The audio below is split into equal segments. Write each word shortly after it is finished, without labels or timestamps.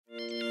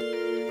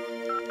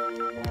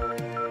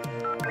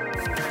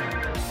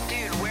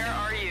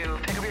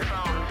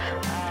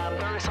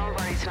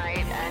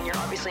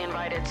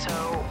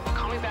So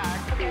call me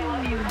back. Okay, I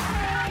love you.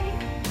 Bye.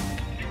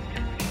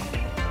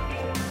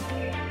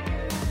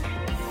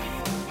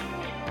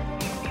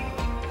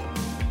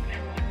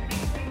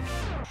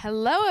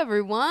 Hello,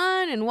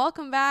 everyone, and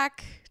welcome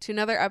back to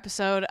another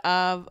episode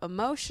of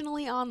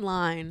Emotionally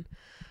Online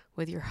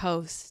with your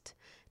host,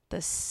 the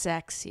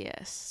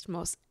sexiest,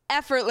 most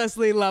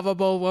effortlessly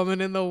lovable woman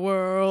in the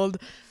world,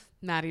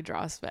 Maddie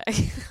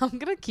Drosbeck. I'm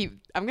gonna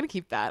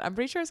keep that. I'm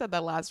pretty sure I said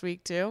that last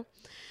week too.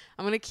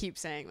 I'm gonna keep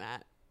saying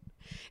that.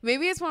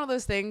 Maybe it's one of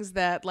those things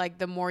that, like,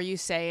 the more you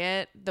say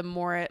it, the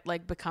more it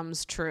like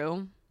becomes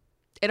true.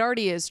 It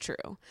already is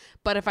true,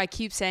 but if I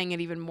keep saying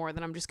it even more,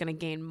 then I'm just gonna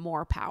gain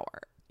more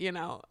power. You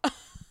know,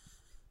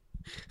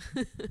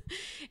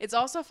 it's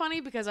also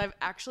funny because I've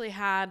actually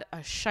had a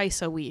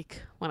scheisse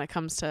week when it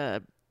comes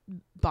to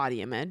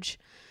body image.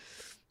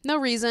 No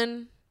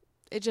reason.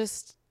 It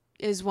just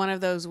is one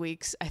of those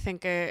weeks. I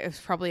think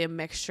it's probably a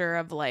mixture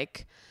of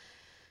like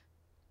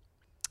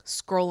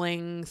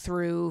scrolling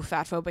through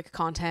fatphobic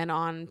content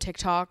on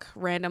TikTok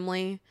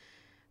randomly.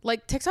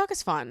 Like, TikTok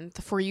is fun.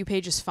 The For You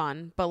page is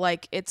fun, but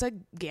like, it's a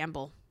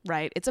gamble,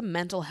 right? It's a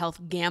mental health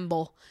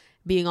gamble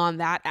being on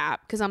that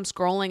app, because I'm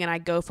scrolling and I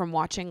go from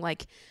watching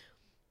like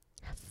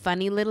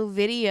funny little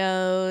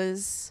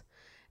videos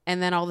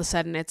and then all of a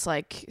sudden it's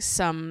like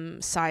some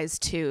size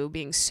 2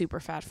 being super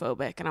fat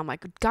phobic and I'm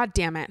like, God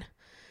damn it,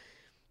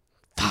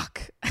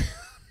 fuck.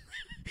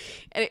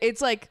 And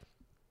it's like,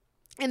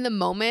 in the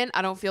moment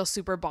I don't feel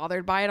super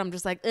bothered by it. I'm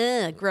just like,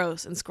 ugh,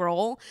 gross, and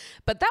scroll.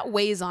 But that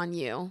weighs on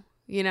you,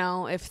 you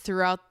know, if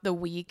throughout the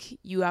week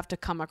you have to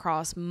come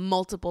across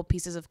multiple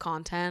pieces of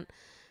content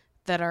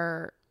that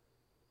are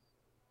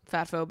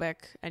fat phobic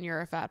and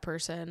you're a fat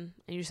person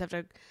and you just have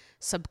to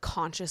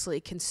subconsciously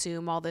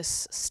consume all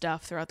this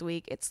stuff throughout the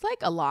week. It's like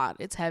a lot.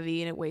 It's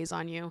heavy and it weighs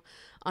on you,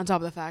 on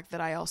top of the fact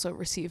that I also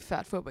receive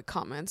fat phobic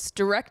comments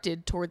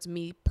directed towards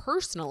me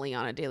personally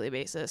on a daily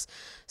basis.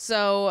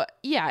 So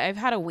yeah, I've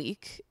had a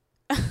week.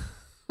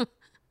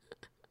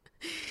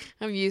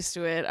 I'm used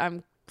to it.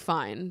 I'm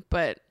fine.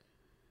 But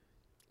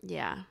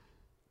yeah,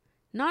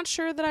 not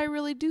sure that I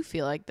really do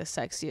feel like the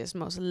sexiest,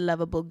 most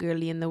lovable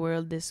girly in the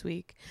world this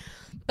week.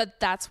 But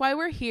that's why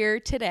we're here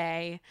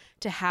today,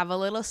 to have a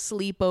little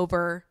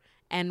sleepover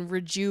and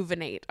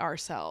rejuvenate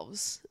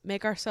ourselves.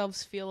 Make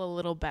ourselves feel a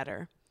little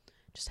better.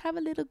 Just have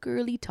a little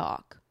girly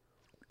talk.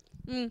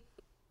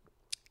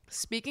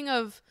 Speaking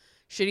of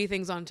shitty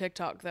things on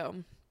TikTok,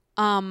 though,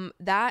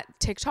 that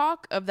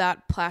TikTok of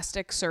that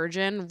plastic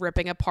surgeon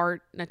ripping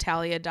apart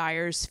Natalia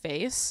Dyer's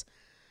face.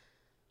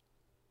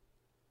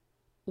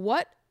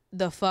 What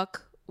the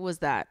fuck was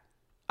that?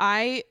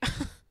 I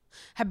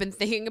have been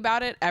thinking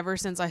about it ever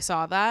since I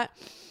saw that.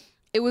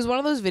 It was one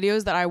of those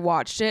videos that I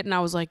watched it and I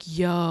was like,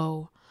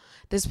 yo,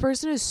 this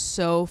person is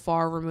so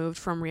far removed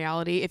from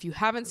reality. If you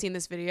haven't seen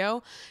this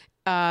video,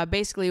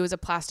 basically it was a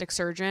plastic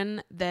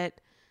surgeon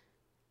that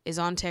is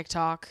on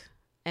TikTok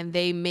and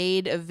they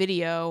made a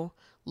video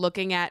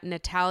looking at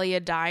Natalia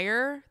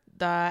Dyer,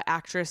 the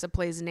actress that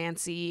plays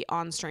Nancy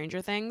on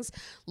Stranger Things,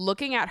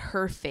 looking at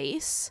her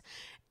face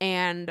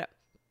and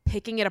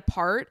picking it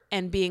apart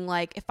and being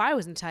like, if I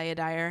was Natalia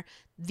Dyer,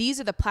 these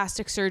are the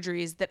plastic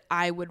surgeries that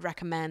I would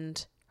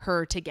recommend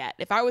her to get.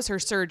 If I was her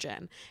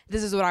surgeon,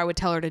 this is what I would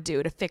tell her to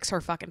do to fix her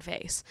fucking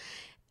face.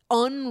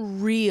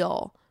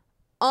 Unreal.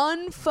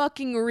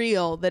 Unfucking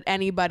real that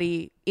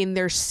anybody in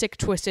their sick,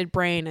 twisted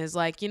brain is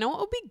like, you know what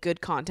would be good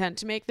content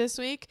to make this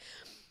week?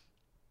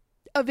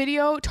 A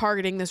video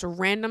targeting this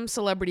random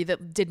celebrity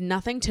that did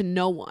nothing to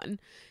no one,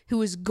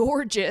 who is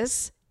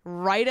gorgeous,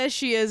 right as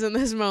she is in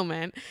this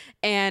moment,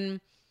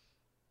 and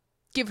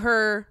give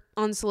her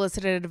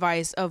unsolicited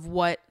advice of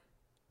what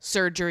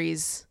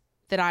surgeries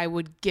that I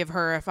would give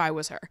her if I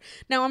was her.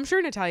 Now, I'm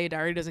sure Natalia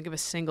Dyer doesn't give a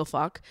single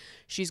fuck.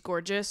 She's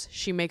gorgeous.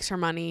 She makes her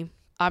money.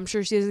 I'm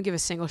sure she doesn't give a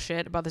single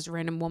shit about this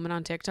random woman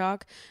on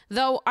TikTok.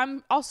 Though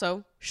I'm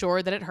also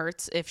sure that it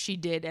hurts if she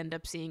did end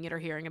up seeing it or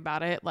hearing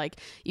about it. Like,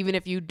 even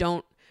if you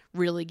don't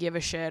really give a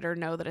shit or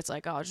know that it's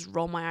like, oh, I'll just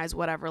roll my eyes,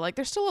 whatever. Like,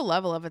 there's still a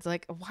level of it's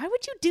like, why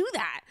would you do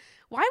that?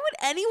 Why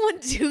would anyone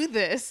do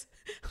this?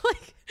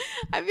 Like,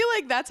 I feel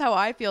like that's how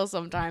I feel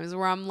sometimes,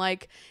 where I'm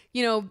like,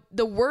 you know,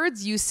 the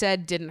words you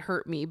said didn't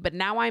hurt me, but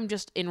now I'm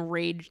just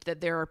enraged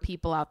that there are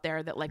people out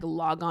there that like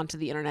log onto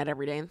the internet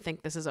every day and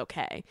think this is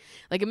okay.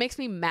 Like, it makes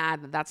me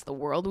mad that that's the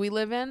world we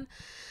live in.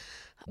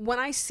 When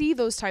I see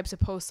those types of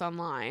posts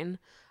online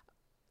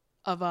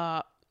of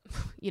a,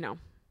 you know,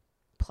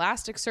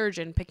 plastic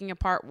surgeon picking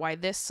apart why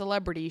this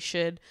celebrity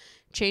should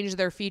change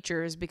their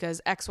features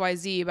because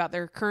XYZ about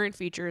their current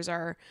features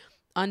are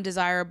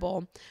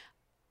undesirable,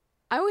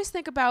 I always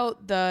think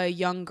about the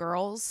young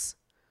girls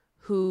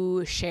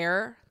who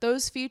share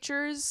those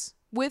features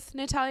with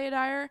Natalia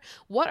Dyer.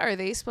 What are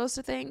they supposed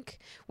to think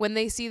when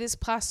they see this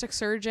plastic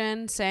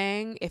surgeon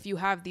saying, if you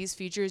have these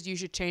features, you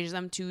should change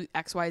them to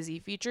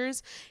XYZ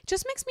features? It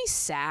just makes me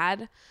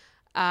sad.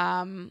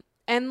 And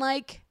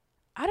like,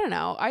 I don't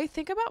know. I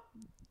think about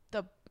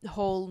the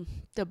whole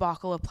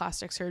debacle of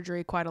plastic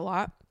surgery quite a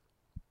lot.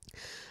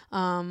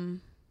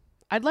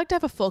 I'd like to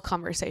have a full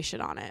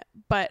conversation on it,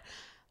 but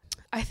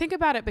I think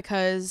about it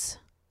because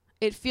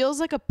it feels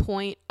like a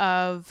point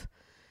of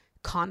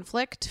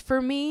conflict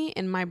for me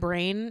in my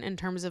brain in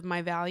terms of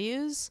my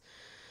values.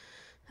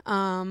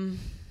 I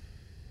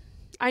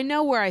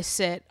know where I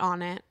sit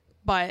on it,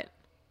 but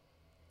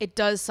it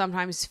does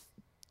sometimes,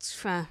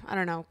 I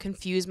don't know,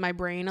 confuse my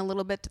brain a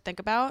little bit to think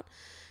about.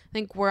 I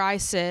think where I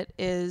sit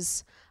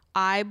is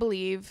I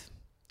believe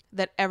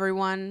that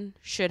everyone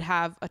should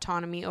have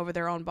autonomy over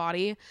their own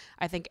body.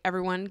 I think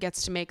everyone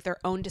gets to make their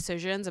own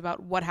decisions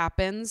about what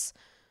happens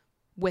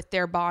with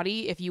their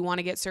body. If you want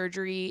to get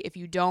surgery, if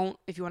you don't,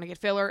 if you want to get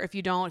filler, if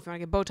you don't, if you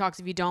want to get Botox,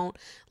 if you don't,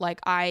 like,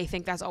 I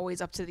think that's always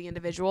up to the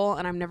individual,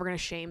 and I'm never going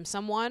to shame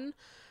someone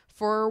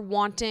for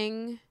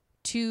wanting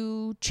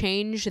to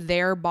change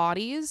their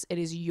bodies. It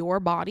is your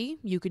body.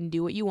 You can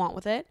do what you want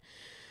with it.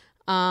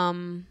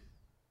 I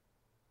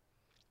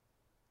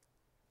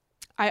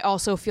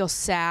also feel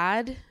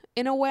sad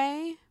in a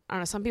way. I don't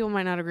know, some people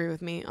might not agree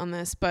with me on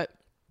this, but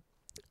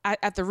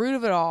at the root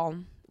of it all,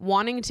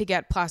 wanting to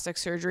get plastic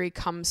surgery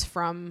comes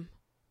from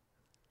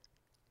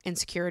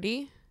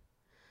insecurity.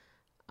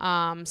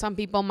 Some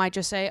people might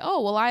just say,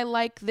 oh, well, I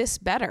like this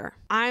better.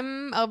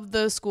 I'm of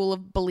the school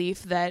of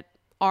belief that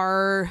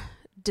our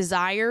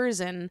desires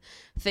and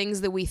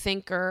things that we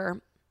think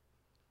are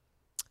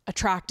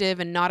attractive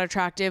and not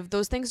attractive,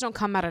 those things don't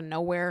come out of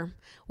nowhere.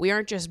 We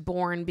aren't just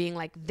born being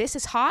like, this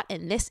is hot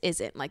and this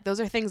isn't. Like, those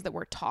are things that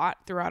we're taught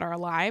throughout our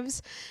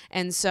lives.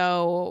 And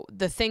so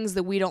the things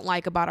that we don't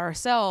like about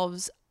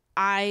ourselves,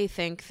 I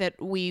think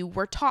that we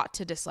were taught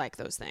to dislike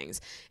those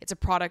things. It's a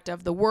product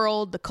of the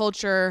world, the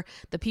culture,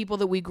 the people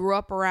that we grew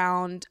up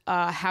around,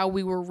 how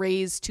we were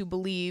raised to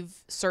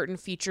believe certain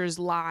features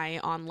lie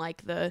on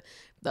like the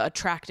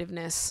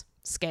attractiveness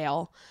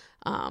scale.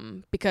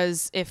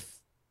 Because if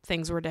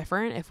things were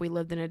different, if we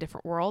lived in a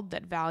different world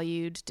that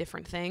valued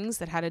different things,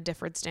 that had a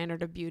different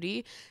standard of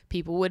beauty,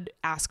 people would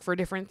ask for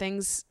different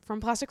things from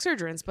plastic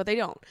surgeons, but they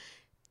don't.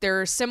 There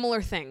are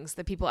similar things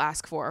that people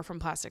ask for from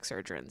plastic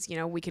surgeons. You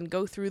know, we can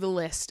go through the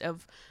list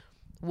of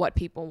what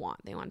people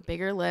want. They want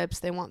bigger lips.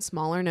 They want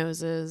smaller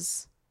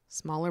noses,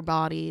 smaller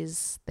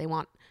bodies. They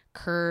want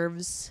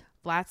curves,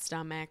 flat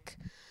stomach,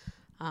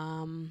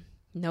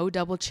 no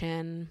double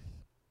chin.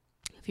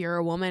 If you're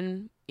a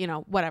woman, you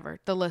know, whatever,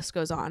 the list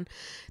goes on.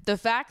 The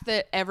fact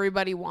that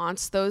everybody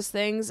wants those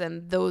things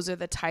and those are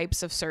the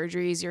types of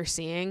surgeries you're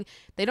seeing,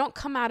 they don't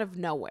come out of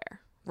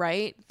nowhere.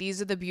 Right?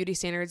 These are the beauty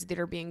standards that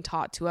are being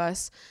taught to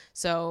us.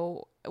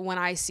 So when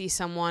I see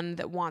someone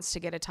that wants to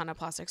get a ton of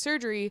plastic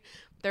surgery,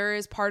 there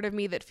is part of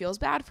me that feels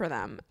bad for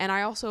them. And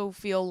I also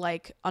feel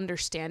like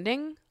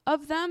understanding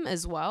of them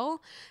as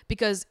well,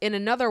 because in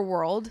another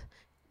world,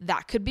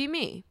 that could be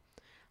me.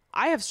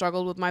 I have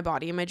struggled with my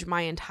body image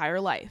my entire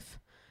life.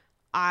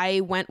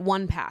 I went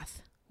one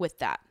path with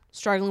that.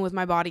 Struggling with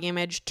my body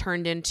image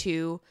turned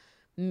into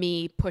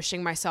me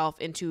pushing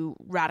myself into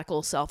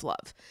radical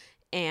self-love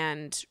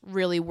and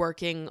really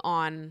working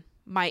on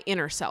my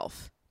inner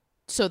self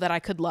so that I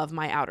could love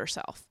my outer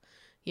self.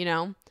 You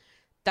know,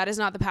 that is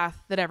not the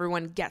path that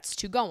everyone gets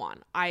to go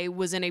on. I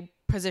was in a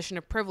position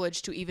of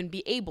privilege to even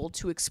be able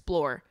to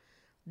explore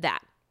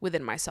that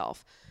within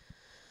myself.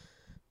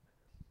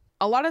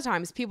 A lot of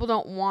times people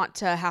don't want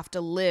to have to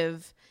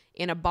live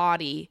in a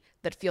body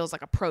that feels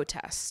like a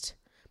protest,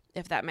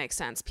 if that makes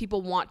sense.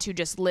 People want to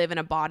just live in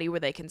a body where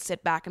they can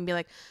sit back and be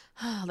like,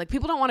 like,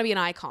 people don't want to be an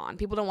icon.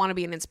 People don't want to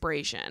be an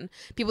inspiration.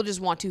 People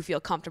just want to feel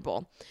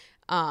comfortable.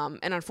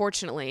 And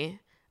unfortunately,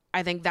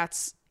 I think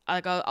that's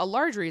like a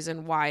large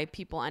reason why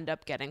people end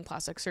up getting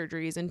plastic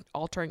surgeries and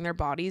altering their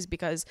bodies,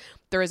 because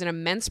there is an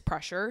immense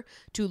pressure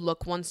to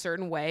look one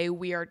certain way.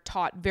 We are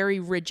taught very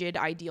rigid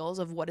ideals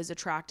of what is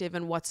attractive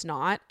and what's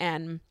not.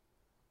 And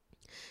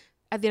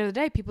at the end of the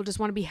day, people just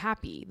want to be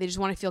happy. They just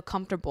want to feel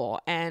comfortable.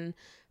 And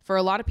for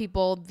a lot of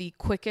people, the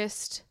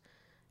quickest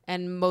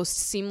and most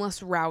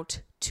seamless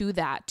route to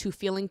that, to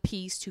feeling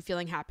peace, to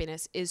feeling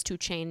happiness, is to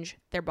change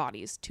their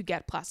bodies, to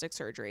get plastic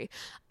surgery.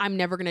 I'm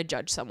never going to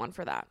judge someone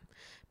for that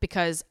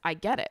because I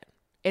get it.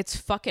 It's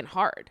fucking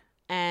hard.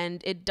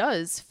 And it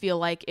does feel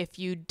like if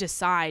you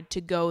decide to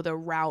go the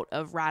route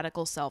of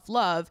radical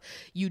self-love,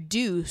 you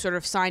do sort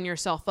of sign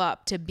yourself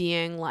up to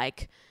being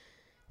like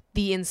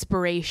the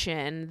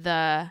inspiration,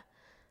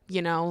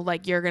 you know,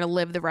 like you're going to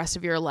live the rest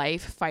of your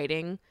life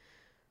fighting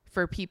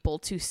for people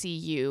to see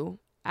you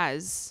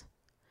as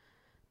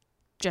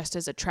just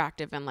as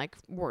attractive and like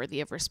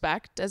worthy of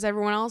respect as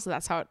everyone else.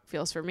 That's how it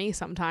feels for me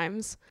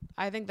sometimes.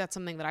 I think that's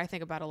something that I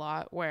think about a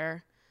lot,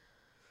 where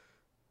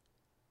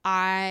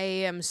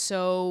I am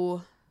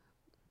so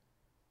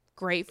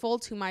grateful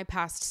to my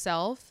past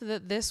self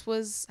that this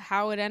was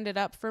how it ended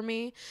up for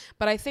me.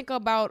 But I think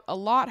about a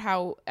lot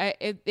how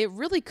it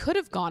really could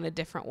have gone a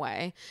different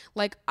way.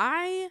 Like,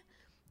 I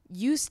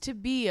used to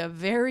be a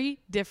very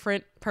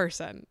different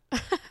person.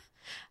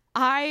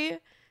 I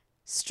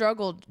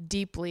struggled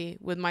deeply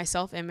with my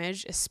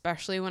self-image,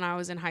 especially when I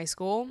was in high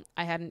school.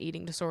 I had an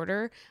eating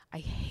disorder. I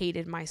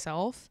hated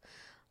myself.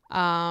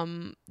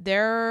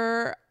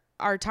 There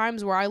are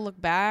times where I look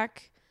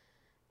back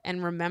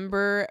and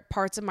remember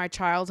parts of my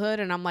childhood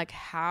and I'm like,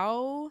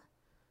 how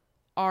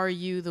are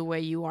you the way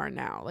you are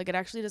now? Like, it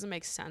actually doesn't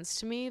make sense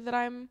to me that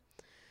I'm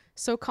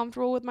so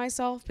comfortable with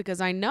myself,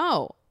 because I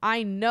know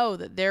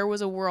that there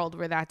was a world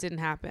where that didn't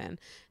happen.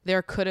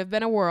 There could have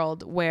been a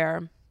world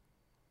where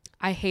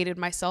I hated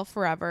myself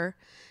forever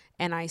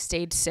and I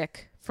stayed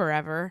sick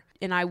forever,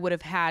 and I would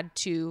have had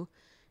to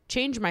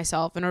change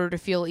myself in order to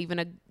feel even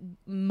a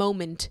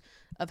moment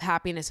of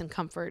happiness and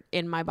comfort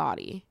in my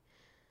body.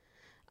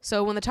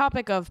 So when the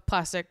topic of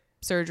plastic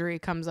surgery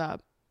comes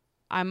up,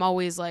 I'm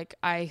always like,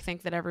 I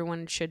think that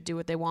everyone should do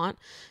what they want,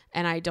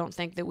 and I don't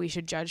think that we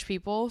should judge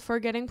people for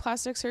getting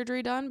plastic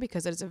surgery done,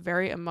 because it's a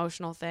very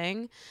emotional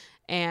thing.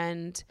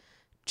 And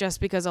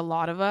just because a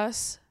lot of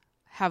us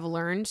have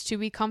learned to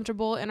be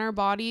comfortable in our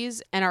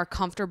bodies and are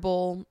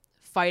comfortable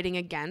fighting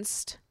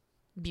against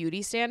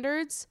beauty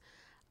standards,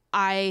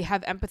 I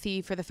have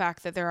empathy for the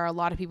fact that there are a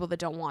lot of people that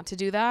don't want to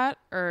do that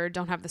or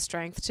don't have the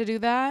strength to do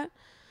that.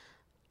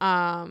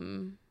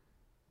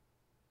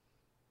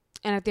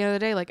 And at the end of the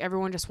day, like,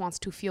 everyone just wants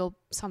to feel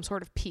some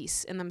sort of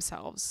peace in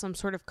themselves, some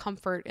sort of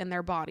comfort in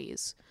their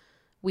bodies.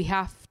 We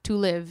have to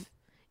live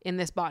in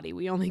this body.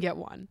 We only get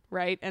one,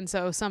 right? And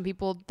so some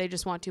people, they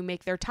just want to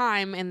make their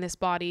time in this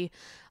body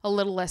a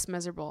little less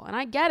miserable. And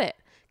I get it,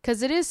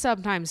 because it is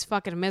sometimes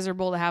fucking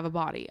miserable to have a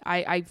body.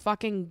 I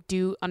fucking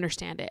do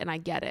understand it, and I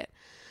get it.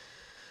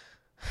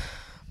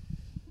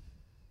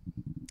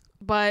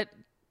 But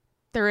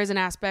there is an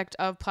aspect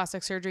of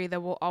plastic surgery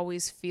that will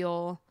always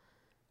feel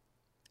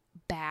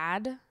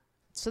bad.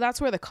 So that's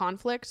where the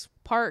conflict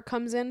part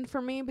comes in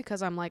for me,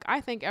 because I'm like,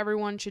 I think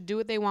everyone should do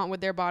what they want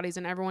with their bodies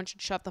and everyone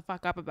should shut the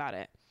fuck up about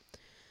it.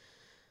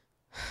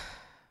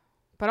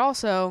 But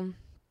also,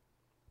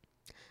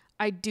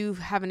 I do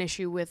have an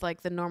issue with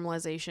like the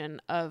normalization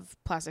of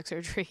plastic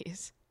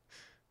surgeries.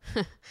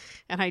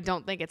 And I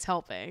don't think it's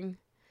helping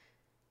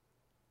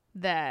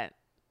that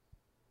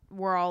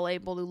we're all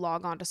able to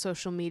log on to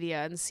social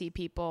media and see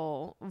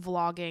people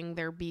vlogging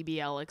their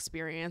BBL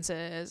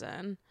experiences,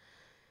 and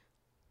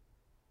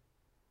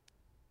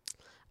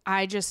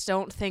I just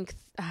don't think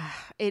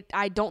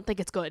I don't think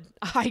it's good.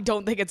 I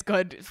don't think it's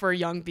good for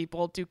young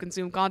people to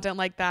consume content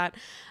like that.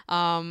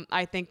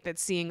 I think that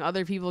seeing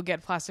other people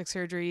get plastic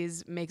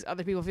surgeries makes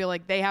other people feel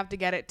like they have to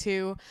get it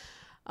too.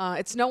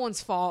 It's no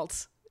one's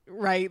fault,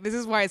 right? This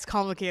is why it's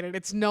complicated.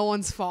 It's no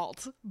one's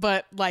fault,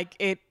 but like,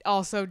 it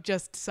also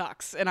just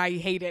sucks and I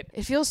hate it.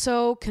 It feels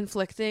so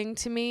conflicting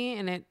to me,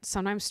 and it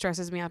sometimes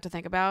stresses me out to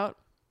think about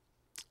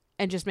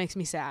and just makes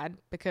me sad,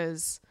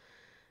 because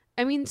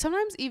I mean,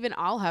 sometimes even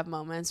I'll have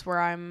moments where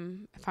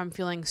if I'm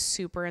feeling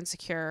super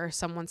insecure,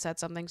 someone said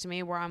something to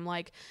me where I'm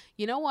like,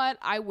 you know what?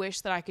 I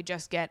wish that I could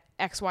just get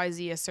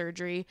XYZ a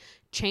surgery,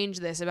 change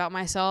this about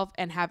myself,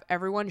 and have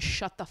everyone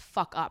shut the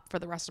fuck up for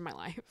the rest of my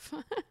life.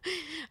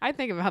 I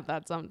think about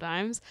that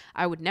sometimes.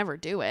 I would never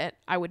do it.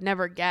 I would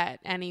never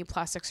get any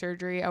plastic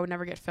surgery. I would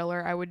never get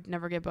filler. I would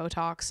never get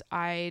Botox.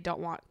 I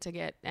don't want to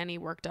get any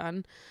work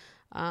done.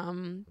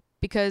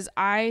 Because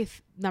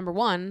number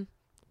one,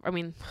 I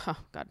mean, oh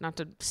God, not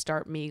to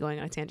start me going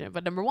on a tangent,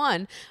 but number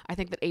one, I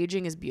think that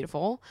aging is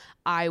beautiful.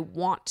 I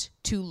want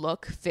to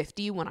look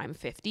 50 when I'm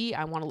 50.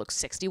 I want to look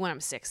 60 when I'm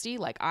 60.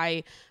 Like,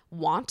 I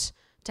want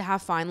to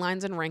have fine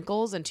lines and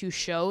wrinkles and to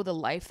show the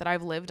life that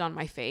I've lived on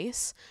my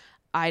face.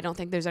 I don't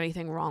think there's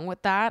anything wrong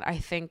with that. I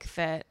think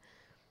that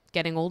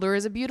getting older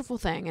is a beautiful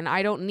thing, and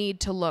I don't need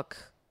to look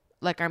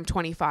like I'm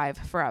 25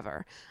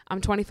 forever. I'm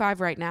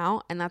 25 right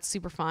now, and that's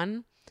super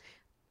fun.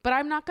 But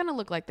I'm not going to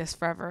look like this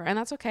forever, and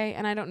that's okay,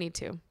 and I don't need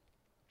to.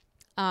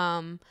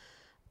 On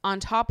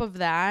top of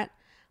that,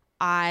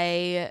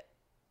 I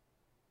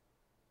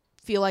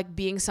feel like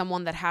being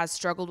someone that has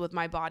struggled with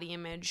my body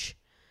image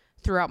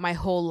throughout my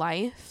whole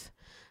life,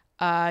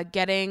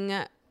 getting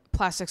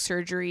plastic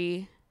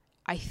surgery,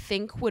 I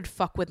think, would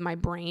fuck with my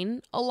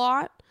brain a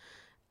lot.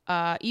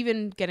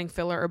 Even getting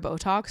filler or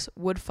Botox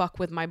would fuck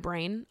with my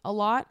brain a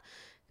lot.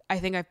 I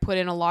think I've put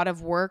in a lot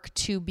of work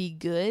to be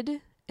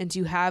good and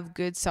to have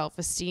good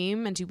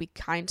self-esteem and to be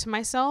kind to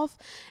myself.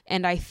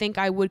 And I think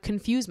I would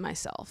confuse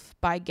myself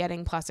by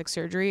getting plastic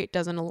surgery. It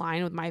doesn't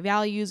align with my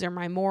values or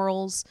my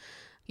morals.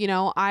 You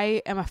know,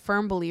 I am a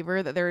firm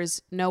believer that there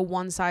is no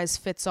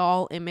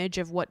one-size-fits-all image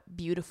of what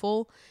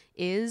beautiful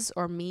is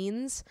or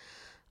means.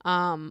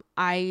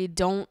 I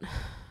don't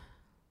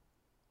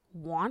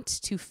want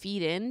to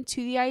feed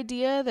into the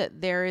idea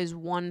that there is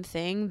one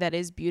thing that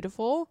is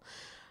beautiful.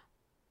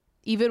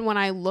 Even when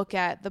I look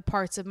at the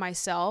parts of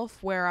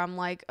myself where I'm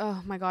like,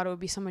 oh my God, it would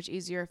be so much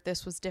easier if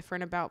this was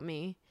different about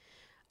me,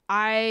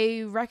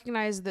 I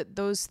recognize that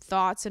those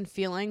thoughts and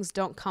feelings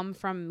don't come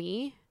from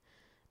me.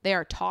 They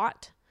are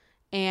taught.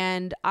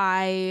 And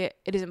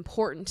it is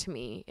important to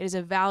me. It is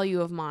a value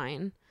of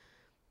mine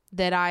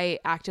that I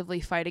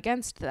actively fight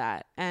against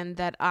that, and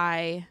that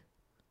I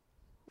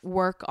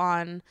work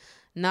on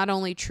not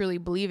only truly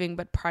believing,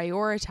 but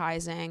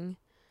prioritizing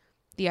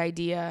the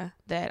idea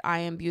that I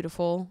am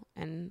beautiful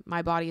and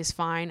my body is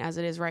fine as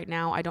it is right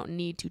now. I don't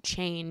need to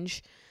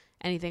change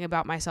anything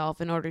about myself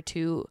in order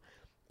to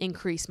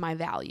increase my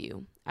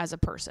value as a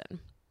person.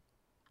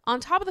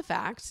 On top of the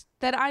fact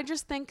that I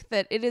just think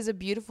that it is a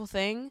beautiful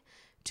thing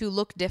to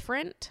look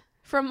different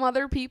from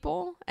other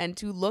people and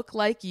to look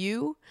like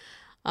you,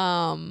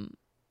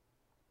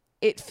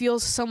 it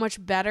feels so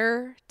much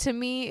better to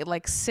me. It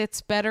like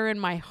sits better in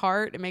my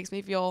heart. It makes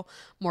me feel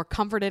more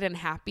comforted and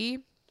happy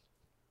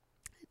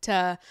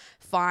to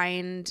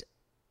find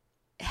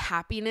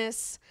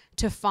happiness,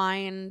 to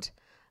find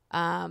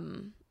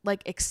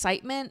like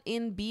excitement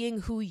in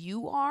being who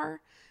you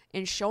are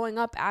and showing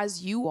up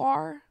as you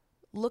are,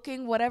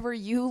 looking whatever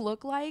you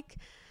look like.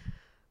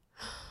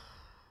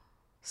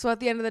 So at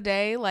the end of the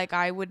day, like,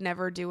 I would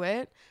never do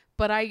it,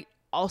 but I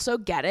also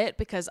get it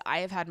because I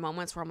have had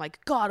moments where I'm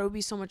like, God, it would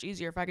be so much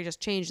easier if I could just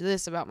change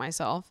this about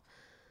myself.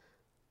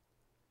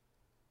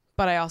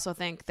 But I also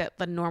think that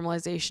the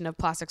normalization of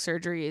plastic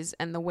surgeries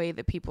and the way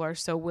that people are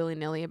so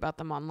willy-nilly about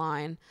them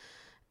online,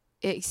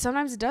 it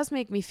sometimes does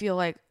make me feel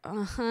like,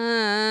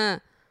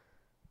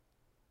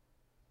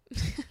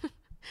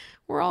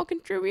 we're all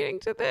contributing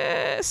to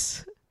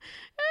this.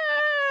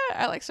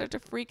 I like start to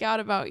freak out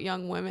about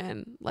young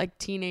women, like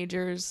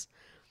teenagers.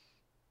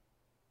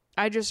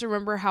 I just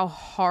remember how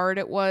hard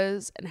it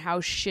was and how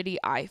shitty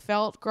I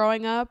felt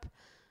growing up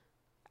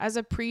as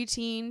a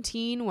preteen,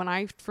 teen, when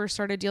I first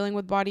started dealing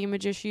with body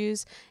image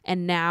issues.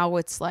 And now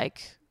it's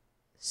like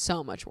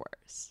so much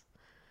worse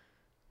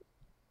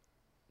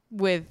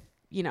with,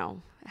 you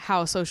know,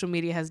 how social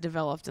media has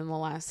developed in the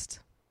last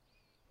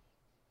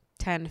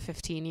 10,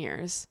 15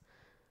 years.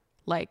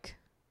 Like,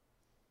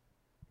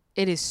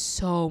 it is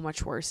so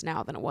much worse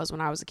now than it was when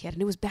I was a kid.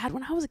 And it was bad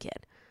when I was a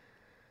kid.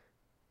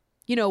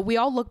 You know, we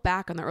all look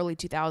back on the early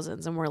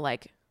 2000s and we're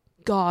like,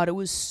 God, it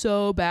was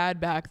so bad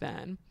back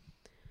then.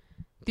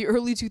 The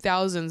early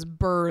 2000s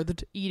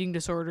birthed eating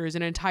disorders,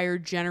 an entire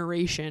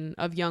generation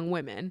of young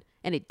women,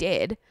 and it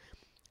did.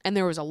 And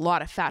there was a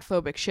lot of fat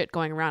phobic shit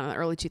going around in the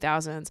early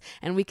 2000s.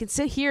 And we can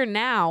sit here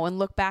now and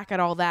look back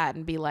at all that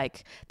and be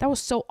like, that was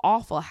so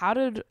awful. How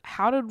did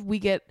we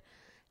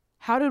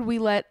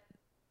let,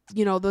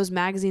 you know, those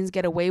magazines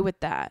get away with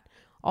that?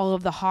 All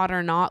of the hot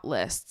or not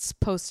lists,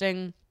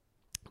 posting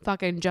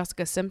fucking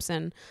Jessica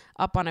Simpson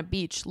up on a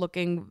beach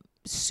looking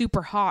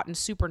super hot and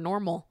super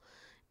normal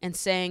and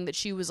saying that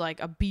she was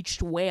like a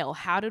beached whale.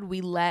 How did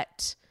we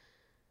let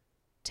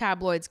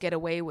tabloids get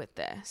away with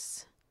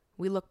this?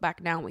 We look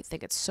back now and we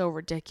think it's so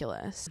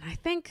ridiculous. And I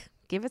think,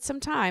 give it some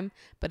time,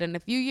 but in a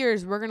few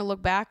years, we're going to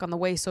look back on the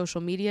way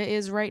social media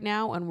is right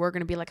now and we're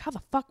going to be like, how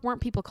the fuck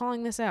weren't people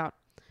calling this out?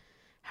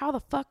 How the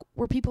fuck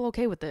were people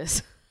okay with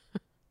this?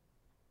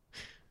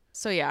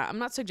 So yeah, I'm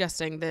not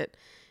suggesting that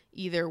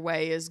either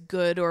way is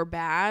good or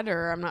bad,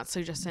 or I'm not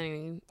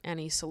suggesting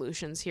any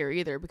solutions here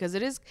either, because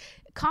it is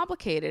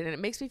complicated and it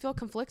makes me feel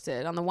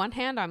conflicted. On the one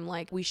hand, I'm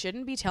like, we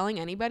shouldn't be telling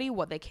anybody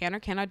what they can or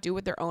cannot do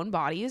with their own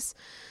bodies.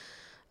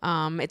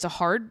 It's a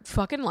hard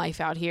fucking life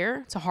out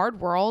here. It's a hard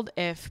world.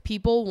 If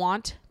people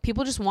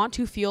just want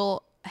to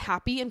feel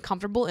happy and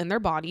comfortable in their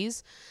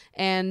bodies,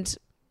 and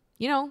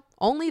you know,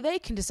 only they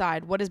can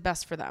decide what is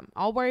best for them.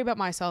 I'll worry about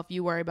myself.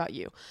 You worry about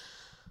you.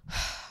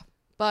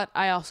 But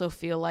I also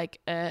feel like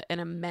an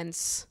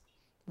immense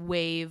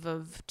wave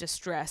of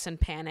distress and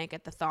panic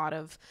at the thought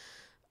of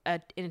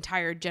an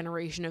entire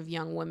generation of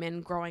young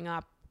women growing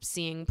up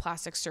seeing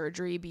plastic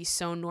surgery be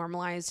so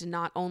normalized,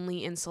 not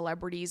only in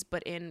celebrities,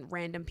 but in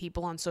random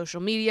people on social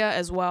media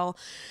as well.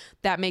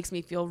 That makes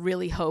me feel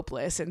really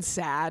hopeless and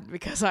sad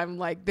because I'm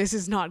like, this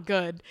is not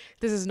good.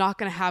 This is not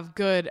going to have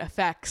good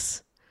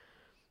effects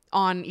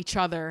on each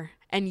other.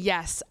 And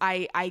yes,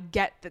 I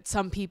get that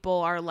some people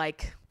are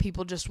like,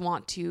 people just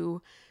want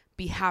to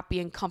be happy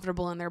and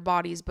comfortable in their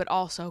bodies, but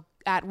also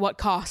at what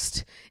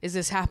cost is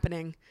this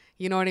happening?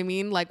 You know what I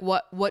mean? Like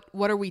what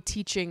are we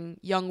teaching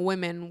young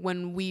women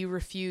when we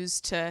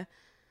refuse to,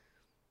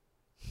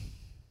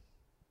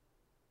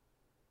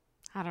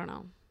 I don't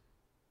know.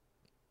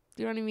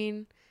 Do you know what I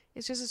mean?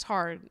 It's just, it's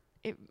hard.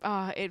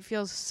 It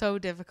feels so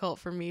difficult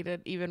for me to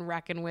even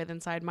reckon with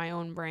inside my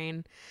own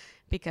brain,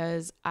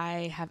 because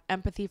I have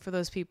empathy for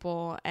those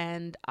people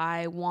and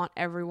I want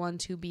everyone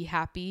to be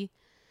happy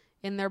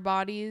in their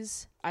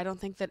bodies. I don't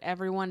think that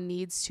everyone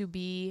needs to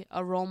be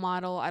a role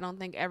model. I don't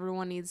think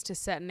everyone needs to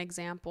set an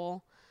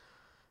example.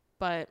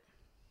 But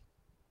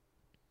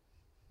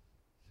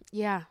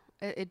yeah,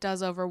 it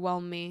does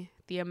overwhelm me,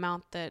 the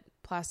amount that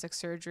plastic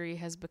surgery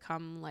has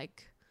become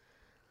like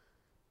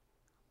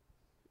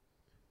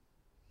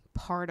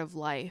part of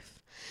life.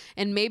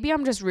 And maybe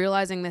I'm just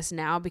realizing this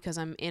now because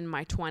I'm in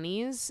my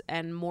 20s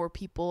and more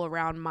people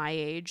around my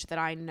age that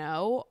I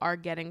know are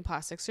getting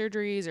plastic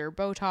surgeries or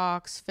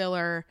Botox,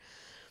 filler.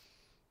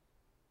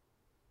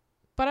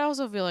 But I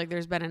also feel like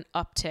there's been an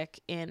uptick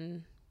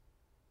in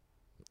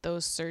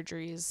those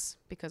surgeries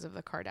because of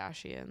the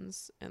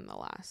Kardashians in the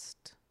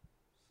last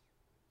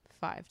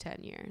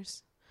 5-10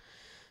 years.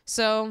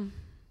 So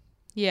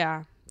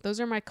yeah, those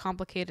are my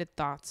complicated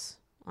thoughts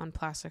on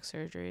plastic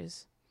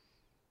surgeries.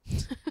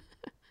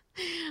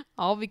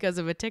 All because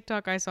of a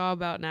TikTok I saw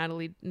about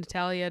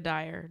Natalia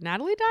Dyer.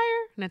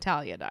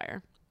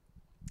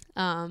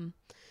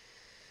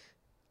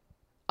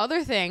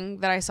 Other thing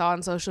that I saw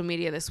on social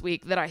media this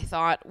week that I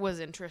thought was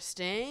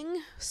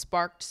interesting,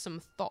 sparked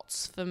some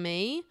thoughts for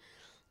me,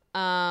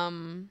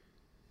 Drew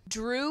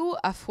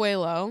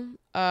Afuelo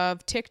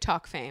of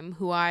TikTok fame,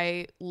 who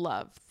I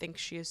love, think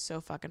she is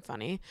so fucking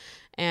funny.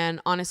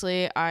 And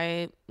honestly,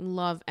 I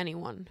love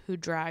anyone who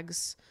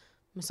drags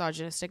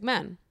misogynistic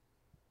men.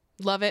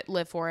 Love it,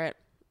 live for it.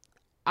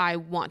 I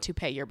want to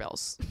pay your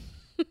bills.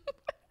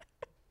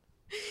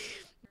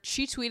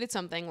 She tweeted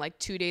something like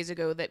 2 days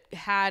ago that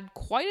had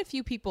quite a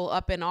few people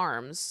up in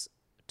arms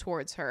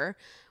towards her,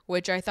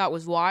 which I thought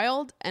was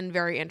wild and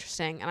very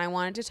interesting, and I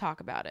wanted to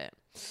talk about it.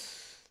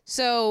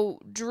 So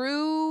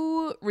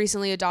Drew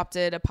recently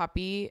adopted a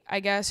puppy. I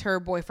guess her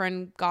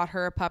boyfriend got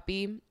her a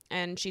puppy,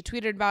 and she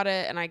tweeted about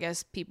it, and I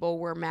guess people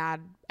were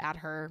mad at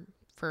her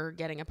for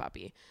getting a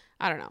puppy.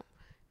 I don't know.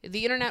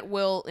 The internet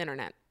will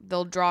internet.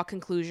 They'll draw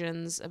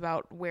conclusions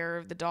about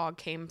where the dog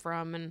came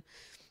from and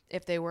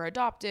if they were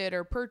adopted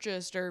or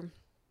purchased or,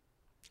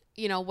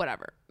 you know,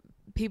 whatever.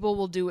 People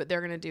will do what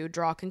they're going to do,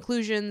 draw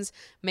conclusions,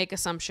 make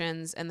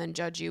assumptions, and then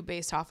judge you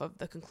based off of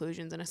the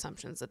conclusions and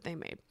assumptions that they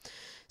made.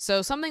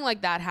 So something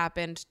like that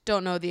happened.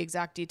 Don't know the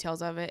exact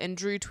details of it. And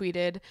Drew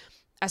tweeted,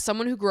 "As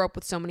someone who grew up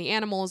with so many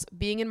animals,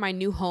 being in my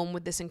new home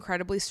with this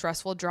incredibly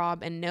stressful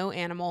job and no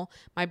animal,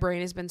 my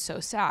brain has been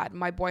so sad.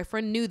 My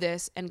boyfriend knew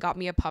this and got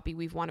me a puppy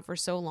we've wanted for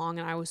so long,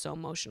 and I was so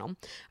emotional.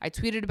 I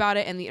tweeted about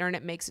it, and the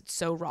internet makes it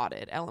so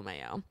rotted,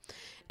 LMAO."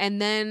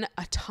 And then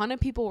a ton of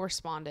people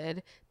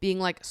responded being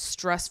like,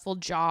 "Stressful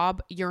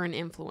job, you're an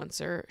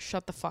influencer.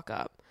 Shut the fuck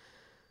up."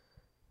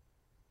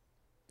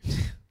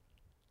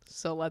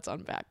 So let's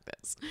unpack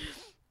this.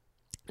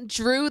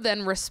 Drew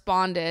then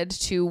responded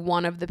to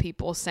one of the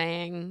people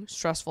saying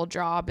stressful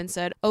job and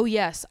said, "Oh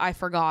yes, I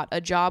forgot. A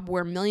job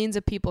where millions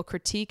of people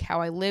critique how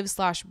I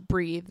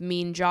live/breathe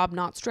mean job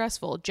not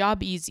stressful.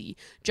 Job easy.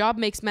 Job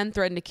makes men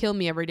threaten to kill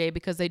me every day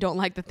because they don't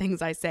like the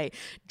things I say.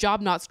 Job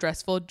not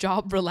stressful.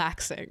 Job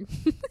relaxing."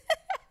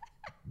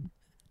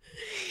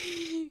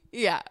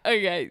 Yeah,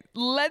 okay.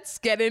 Let's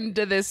get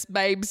into this,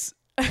 babes.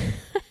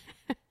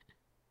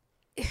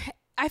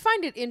 I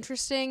find it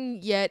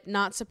interesting, yet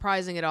not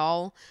surprising at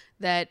all,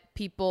 that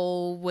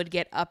people would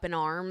get up in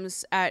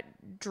arms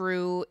at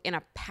Drew in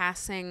a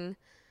passing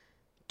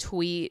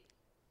tweet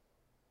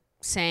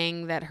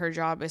saying that her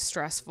job is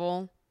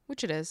stressful,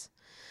 which it is.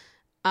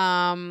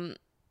 Yeah,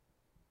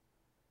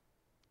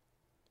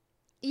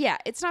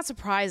 it's not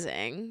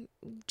surprising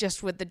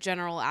just with the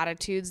general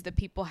attitudes that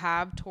people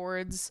have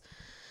towards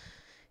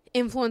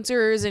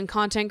influencers and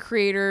content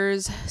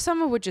creators,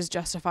 some of which is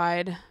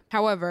justified.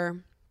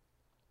 However,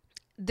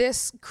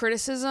 this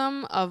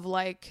criticism of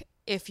like,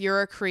 if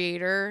you're a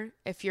creator,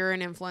 if you're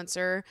an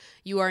influencer,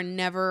 you are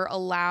never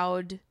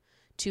allowed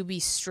to be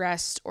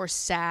stressed or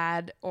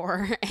sad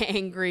or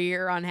angry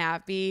or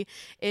unhappy.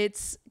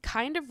 It's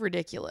kind of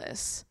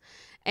ridiculous.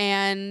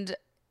 And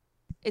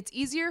it's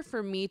easier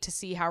for me to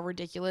see how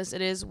ridiculous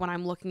it is when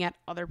I'm looking at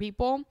other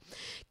people.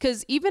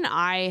 Because even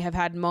I have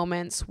had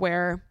moments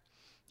where,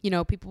 you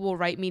know, people will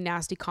write me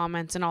nasty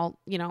comments and I'll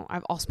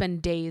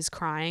spend days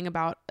crying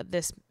about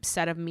this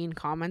set of mean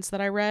comments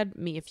that I read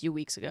a few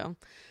weeks ago.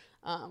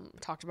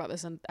 Talked about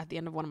this at the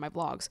end of one of my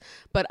vlogs,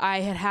 but I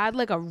had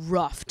like a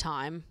rough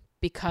time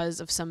because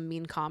of some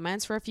mean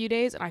comments for a few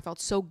days. And I felt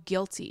so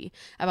guilty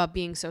about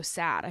being so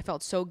sad. I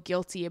felt so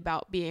guilty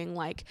about being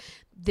like,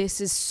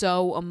 this is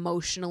so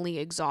emotionally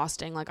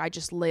exhausting. Like I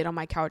just laid on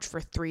my couch for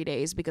 3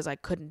 days because I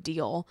couldn't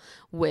deal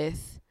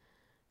with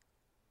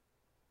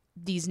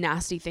these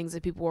nasty things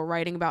that people were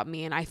writing about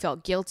me, and I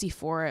felt guilty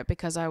for it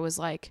because I was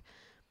like,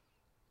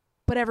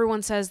 but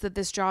everyone says that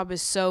this job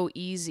is so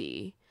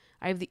easy.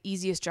 I have the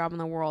easiest job in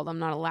the world. I'm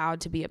not allowed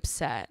to be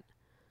upset.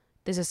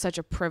 This is such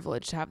a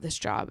privilege to have this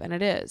job, and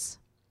it is.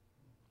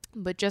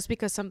 But just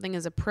because something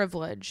is a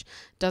privilege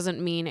doesn't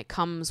mean it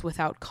comes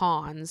without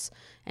cons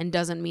and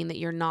doesn't mean that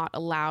you're not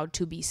allowed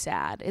to be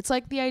sad. It's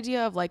like the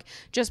idea of like,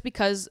 just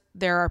because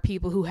there are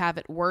people who have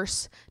it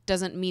worse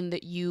doesn't mean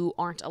that you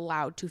aren't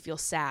allowed to feel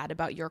sad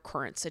about your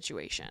current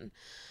situation.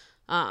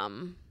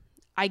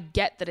 I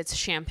get that it's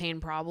champagne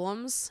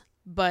problems,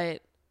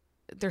 but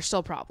they're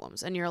still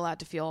problems and you're allowed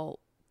to feel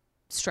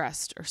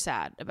stressed or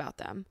sad about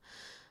them.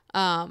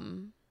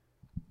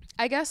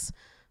 I guess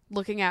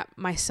looking at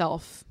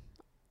myself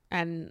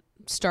and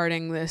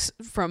starting this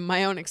from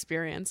my own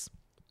experience,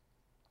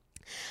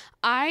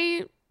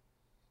 for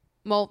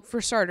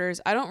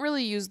starters, I don't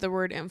really use the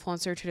word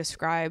influencer to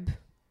describe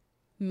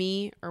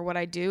me or what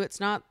I do. It's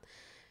not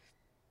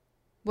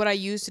what I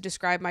use to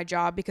describe my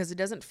job because it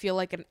doesn't feel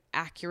like an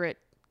accurate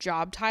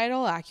job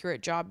title,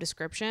 accurate job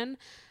description.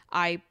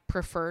 I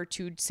prefer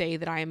to say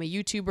that I am a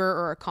YouTuber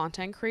or a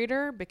content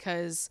creator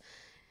because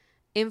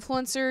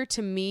influencer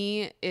to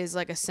me is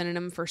like a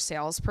synonym for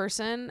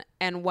salesperson.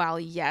 And while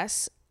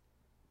yes,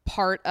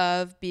 part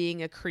of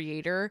being a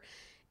creator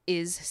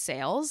is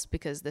sales,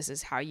 because this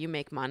is how you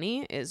make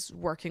money, is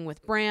working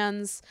with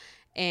brands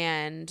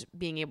and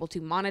being able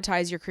to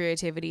monetize your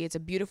creativity. It's a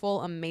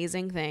beautiful,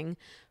 amazing thing.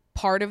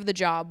 Part of the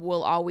job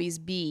will always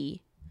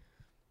be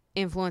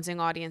influencing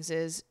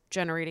audiences,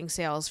 generating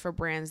sales for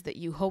brands that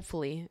you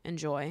hopefully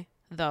enjoy,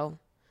 though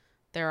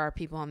there are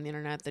people on the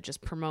internet that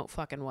just promote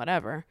fucking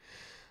whatever.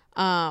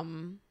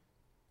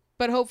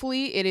 But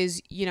hopefully it is,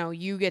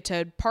 you get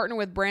to partner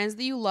with brands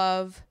that you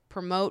love,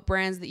 promote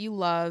brands that you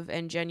love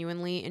and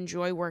genuinely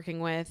enjoy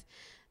working with.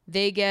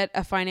 They get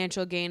a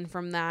financial gain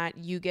from that.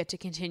 You get to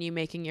continue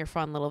making your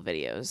fun little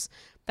videos.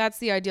 That's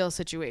the ideal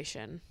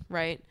situation,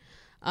 right?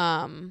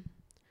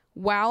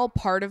 While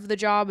part of the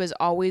job is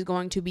always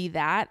going to be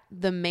that,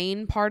 the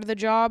main part of the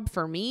job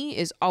for me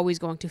is always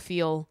going to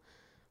feel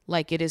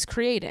like it is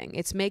creating.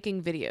 It's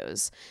making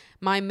videos.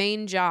 My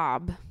main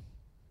job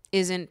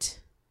isn't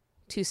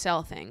to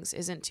sell things,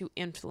 isn't to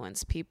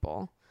influence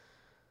people,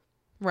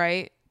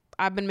 right?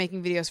 I've been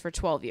making videos for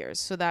 12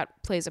 years, so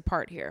that plays a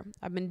part here.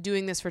 I've been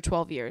doing this for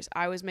 12 years.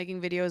 I was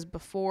making videos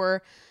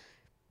before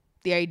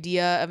the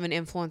idea of an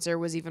influencer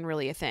was even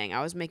really a thing.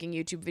 I was making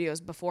YouTube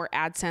videos before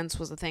AdSense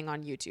was a thing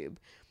on YouTube.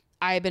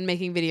 I have been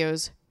making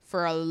videos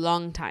for a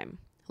long time,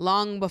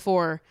 long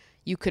before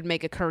you could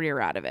make a career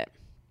out of it,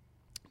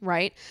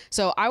 right?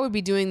 So I would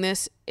be doing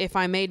this if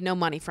I made no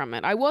money from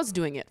it. I was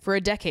doing it for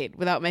a decade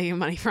without making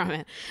money from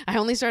it. I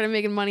only started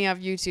making money off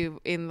YouTube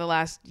in the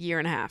last year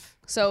and a half.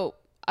 So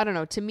I don't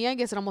know. To me, I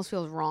guess it almost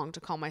feels wrong to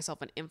call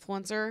myself an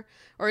influencer,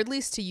 or at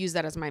least to use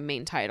that as my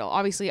main title.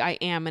 Obviously, I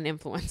am an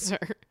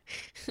influencer.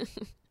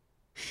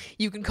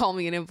 You can call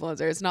me an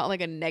influencer. It's not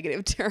like a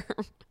negative term,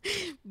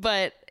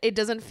 but it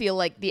doesn't feel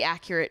like the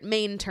accurate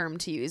main term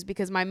to use,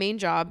 because my main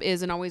job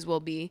is and always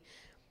will be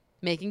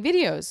making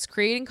videos,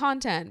 creating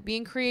content,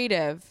 being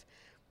creative.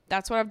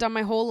 That's what I've done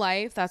my whole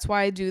life. That's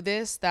why I do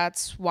this.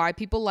 That's why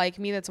people like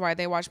me. That's why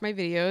they watch my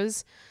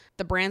videos.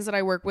 The brands that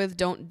I work with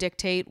don't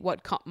dictate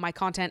what my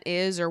content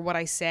is or what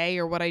I say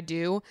or what I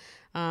do.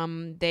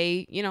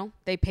 They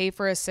pay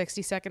for a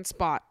 60-second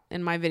spot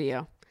in my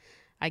video.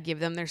 I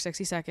give them their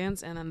 60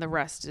 seconds, and then the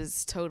rest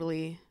is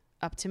totally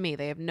up to me.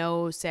 They have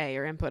no say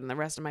or input in the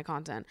rest of my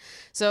content.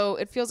 So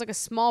it feels like a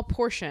small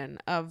portion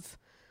of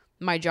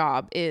my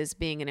job is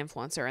being an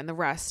influencer, and the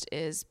rest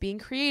is being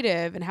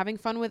creative and having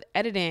fun with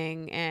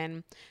editing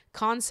and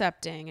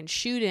concepting and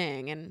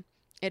shooting, and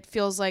it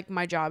feels like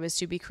my job is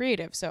to be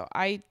creative. So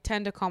I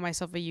tend to call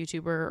myself a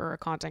YouTuber or a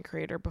content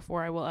creator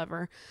before I will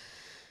ever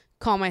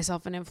call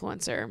myself an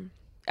influencer.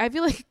 I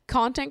feel like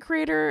content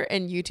creator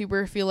and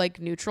YouTuber feel like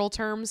neutral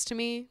terms to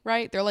me,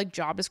 right? They're like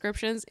job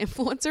descriptions.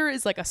 Influencer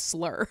is like a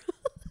slur.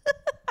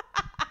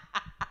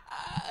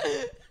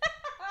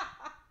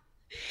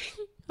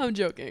 I'm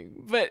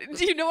joking, but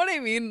do you know what I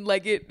mean?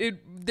 Like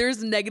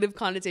there's negative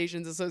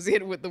connotations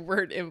associated with the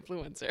word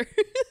influencer.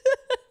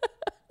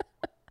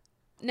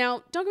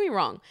 Now, don't get me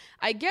wrong.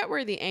 I get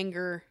where the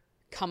anger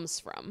comes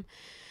from.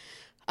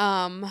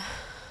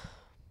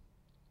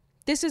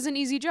 This is an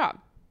easy job.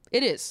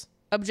 It is.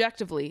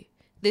 Objectively,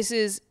 this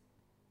is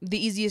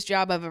the easiest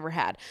job I've ever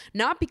had.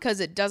 Not because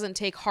it doesn't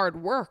take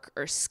hard work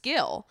or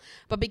skill,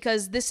 but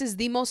because this is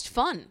the most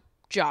fun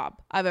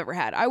job I've ever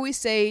had. I always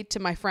say to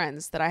my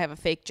friends that I have a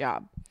fake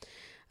job.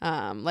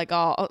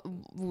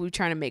 We're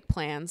trying to make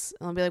plans,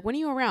 and I'll be like, when are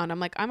you around? I'm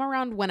like, I'm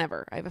around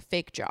whenever. I have a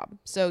fake job.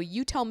 So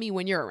you tell me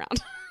when you're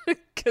around,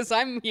 because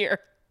I'm here.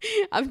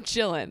 I'm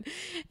chilling.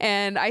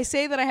 And I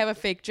say that I have a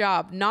fake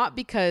job, not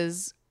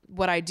because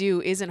what I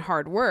do isn't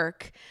hard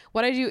work.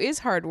 What I do is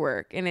hard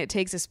work, and it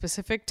takes a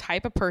specific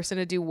type of person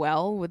to do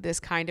well with this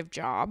kind of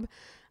job.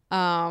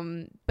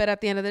 But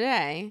at the end of the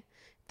day,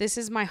 this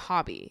is my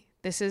hobby.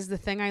 This is the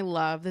thing I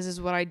love. This is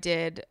what I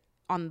did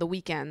on the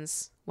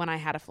weekends when I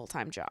had a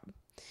full-time job.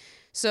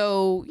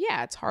 So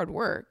yeah, it's hard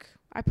work.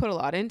 I put a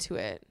lot into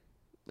it.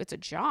 It's a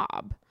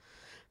job.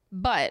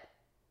 But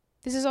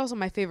this is also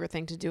my favorite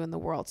thing to do in the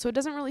world. So it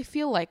doesn't really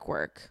feel like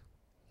work.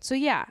 So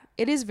yeah,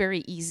 it is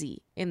very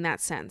easy in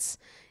that sense.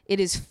 It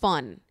is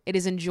fun. It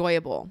is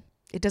enjoyable.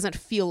 It doesn't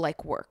feel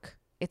like work.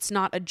 It's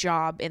not a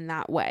job in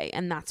that way.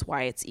 And that's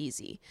why it's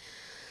easy.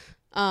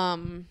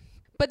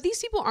 But these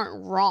people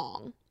aren't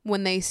wrong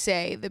when they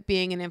say that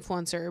being an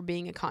influencer or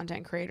being a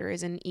content creator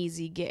is an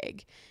easy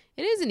gig.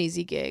 It is an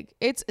easy gig.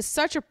 It's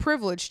such a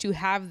privilege to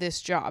have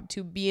this job,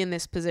 to be in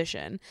this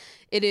position.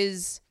 It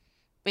is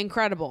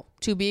incredible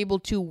to be able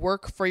to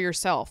work for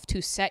yourself,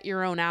 to set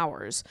your own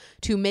hours,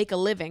 to make a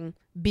living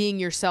being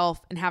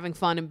yourself and having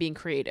fun and being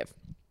creative.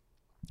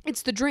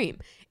 It's the dream.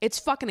 It's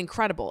fucking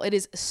incredible. It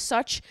is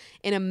such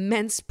an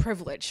immense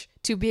privilege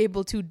to be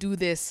able to do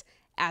this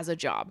as a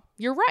job.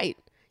 You're right.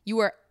 You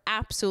are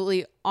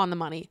absolutely on the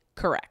money,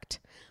 correct.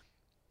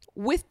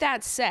 With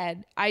that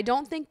said, I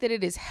don't think that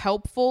it is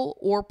helpful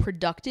or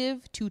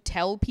productive to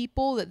tell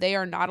people that they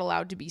are not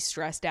allowed to be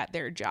stressed at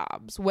their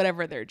jobs,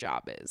 whatever their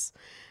job is.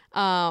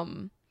 I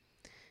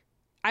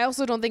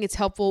also don't think it's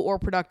helpful or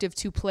productive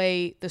to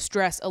play the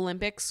stress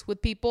Olympics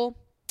with people.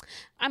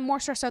 I'm more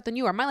stressed out than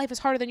you are. My life is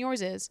harder than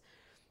yours is.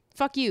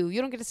 Fuck you.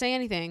 You don't get to say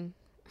anything.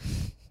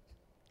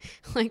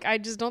 I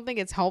just don't think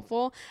it's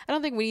helpful. I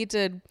don't think we need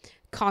to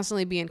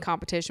constantly be in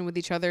competition with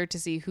each other to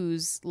see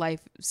whose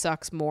life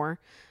sucks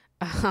more.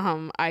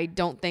 I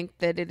don't think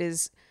that it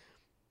is,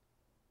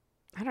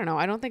 I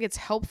don't think it's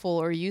helpful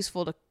or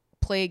useful to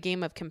play a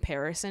game of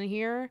comparison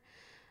here.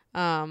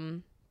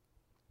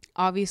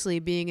 Obviously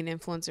being an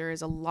influencer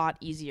is a lot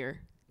easier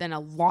than a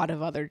lot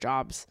of other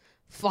jobs.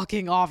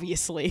 Fucking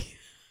obviously.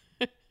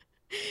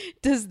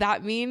 Does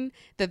that mean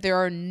that there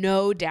are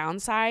no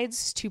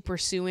downsides to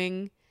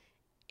pursuing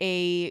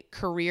a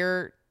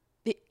career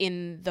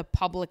in the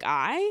public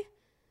eye?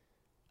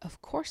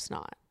 Of course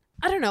not.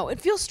 I don't know. It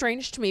feels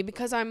strange to me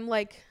because I'm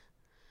like,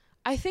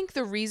 I think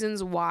the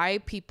reasons why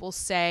people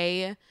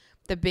say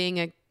that being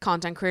a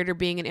content creator,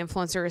 being an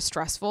influencer is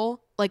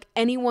stressful, like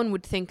anyone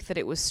would think that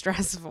it was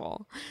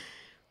stressful.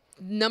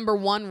 Number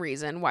one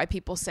reason why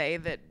people say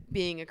that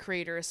being a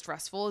creator is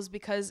stressful is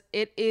because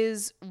it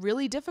is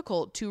really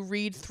difficult to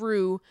read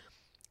through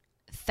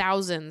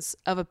thousands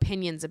of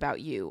opinions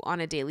about you on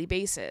a daily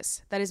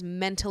basis. That is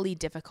mentally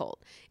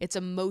difficult. It's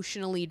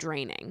emotionally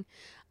draining.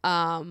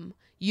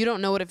 You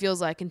don't know what it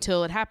feels like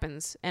until it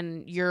happens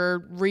and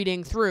you're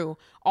reading through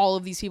all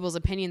of these people's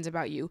opinions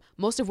about you,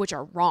 most of which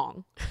are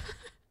wrong.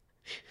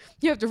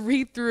 You have to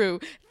read through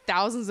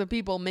thousands of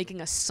people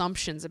making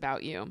assumptions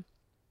about you,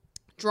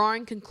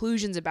 drawing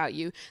conclusions about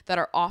you that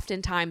are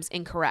oftentimes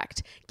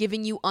incorrect,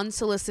 giving you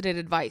unsolicited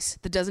advice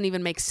that doesn't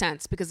even make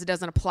sense because it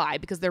doesn't apply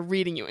because they're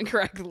reading you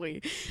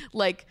incorrectly.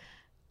 Like,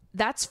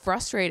 that's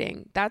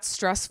frustrating. That's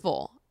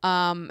stressful.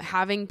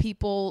 Having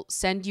people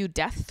send you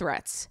death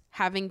threats,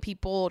 having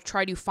people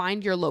try to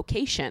find your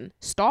location,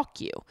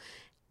 stalk you.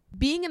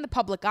 Being in the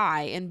public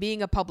eye and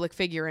being a public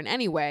figure in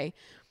any way,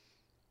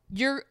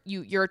 you're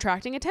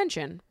attracting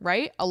attention,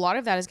 right? A lot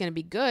of that is going to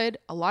be good.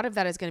 A lot of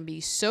that is going to be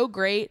so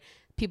great.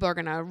 People are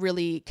going to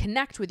really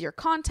connect with your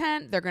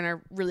content. They're going to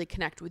really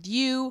connect with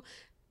you.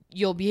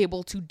 You'll be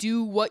able to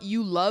do what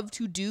you love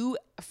to do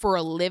for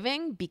a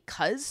living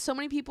because so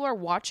many people are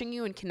watching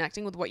you and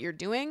connecting with what you're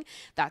doing.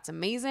 That's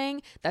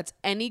amazing. That's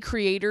any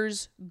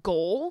creator's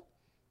goal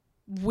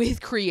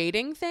with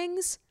creating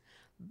things.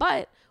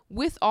 But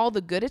with all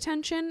the good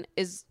attention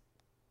is,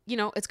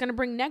 it's going to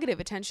bring negative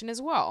attention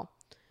as well.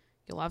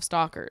 You'll have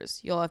stalkers.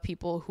 You'll have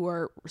people who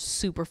are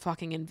super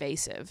fucking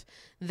invasive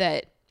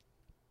that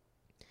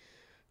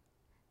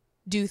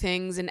do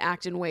things and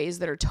act in ways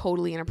that are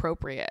totally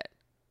inappropriate.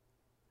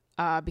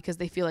 Because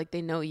they feel like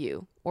they know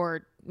you,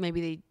 or maybe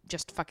they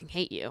just fucking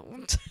hate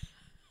you.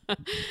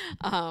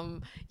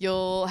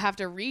 You'll have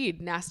to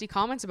read nasty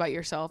comments about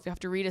yourself. You have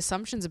to read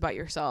assumptions about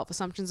yourself,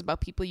 assumptions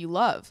about people you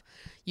love.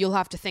 You'll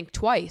have to think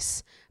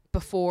twice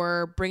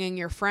before bringing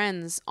your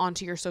friends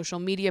onto your social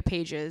media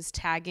pages,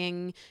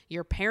 tagging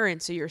your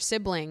parents or your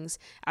siblings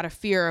out of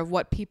fear of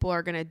what people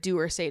are going to do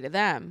or say to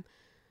them.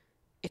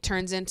 It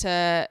turns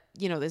into,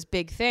 this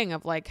big thing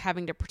of like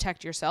having to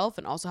protect yourself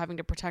and also having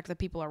to protect the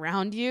people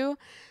around you.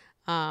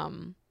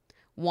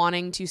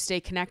 Wanting to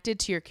stay connected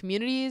to your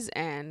communities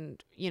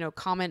and,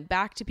 comment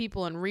back to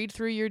people and read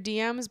through your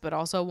DMs, but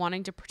also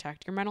wanting to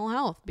protect your mental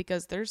health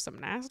because there's some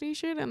nasty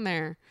shit in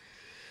there.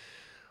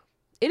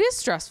 It is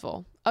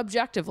stressful.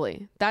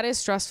 Objectively, that is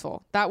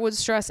stressful. That would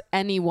stress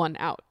anyone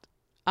out.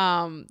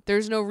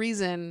 There's no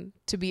reason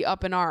to be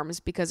up in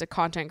arms because a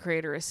content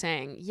creator is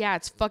saying, yeah,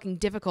 it's fucking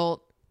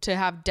difficult to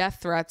have death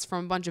threats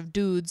from a bunch of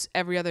dudes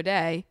every other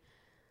day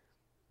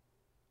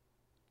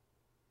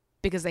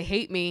because they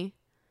hate me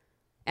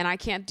and I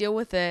can't deal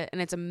with it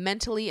and it's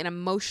mentally and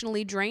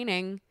emotionally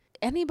draining.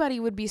 Anybody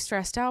would be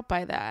stressed out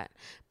by that.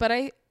 But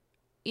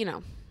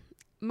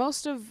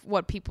most of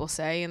what people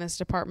say in this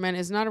department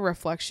is not a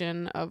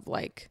reflection of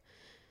like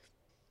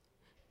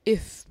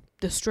if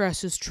the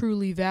stress is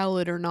truly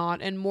valid or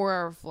not, and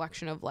more a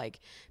reflection of like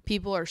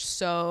people are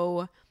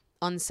so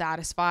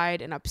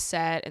unsatisfied and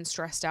upset and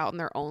stressed out in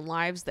their own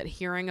lives that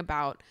hearing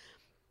about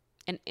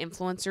an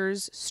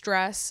influencer's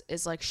stress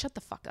is like, shut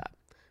the fuck up.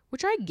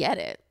 Which I get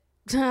it.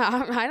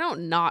 I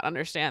don't not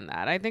understand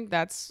that. I think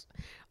that's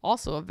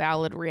also a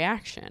valid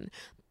reaction.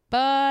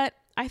 But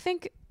I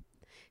think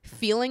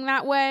feeling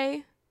that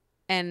way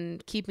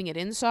and keeping it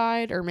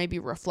inside or maybe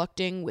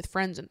reflecting with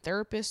friends and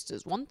therapists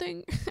is one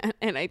thing.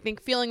 And I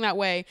think feeling that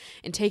way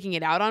and taking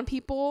it out on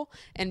people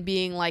and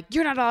being like,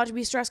 you're not allowed to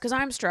be stressed because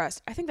I'm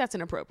stressed, I think that's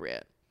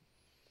inappropriate.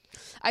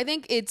 I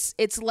think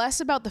it's less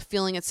about the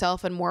feeling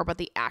itself and more about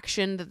the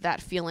action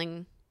that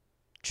feeling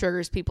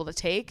triggers people to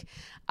take.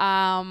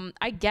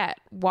 I get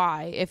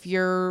why, if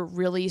you're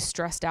really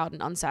stressed out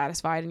and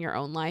unsatisfied in your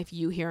own life,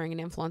 you hearing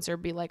an influencer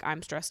be like,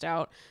 I'm stressed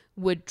out,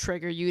 would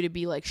trigger you to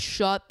be like,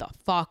 shut the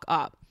fuck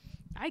up.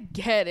 I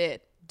get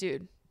it,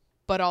 dude.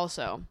 But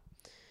also,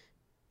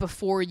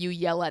 before you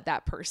yell at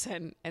that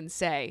person and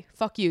say,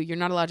 fuck you, you're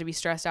not allowed to be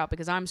stressed out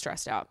because I'm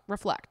stressed out,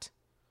 reflect.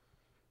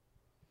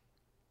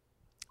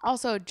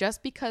 Also,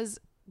 just because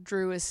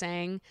Drew is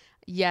saying,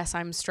 yes,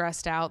 I'm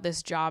stressed out,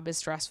 this job is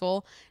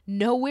stressful,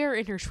 nowhere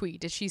in her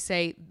tweet did she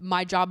say,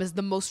 my job is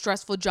the most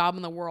stressful job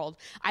in the world,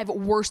 I have it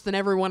worse than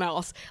everyone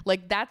else.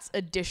 Like, that's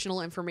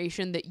additional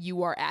information that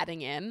you are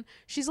adding in.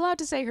 She's allowed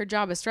to say her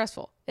job is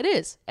stressful. It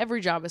is.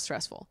 Every job is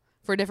stressful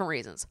for different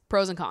reasons,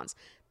 pros and cons.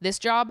 This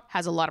job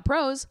has a lot of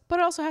pros, but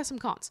it also has some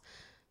cons.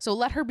 So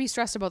let her be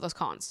stressed about those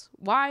cons.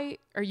 Why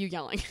are you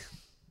yelling?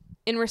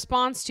 In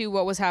response to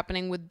what was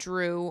happening with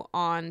Drew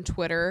on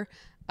Twitter,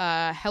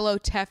 Hello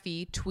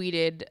Teffy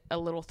tweeted a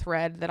little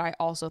thread that I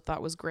also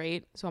thought was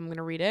great, so I'm going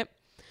to read it.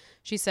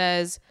 She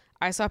says,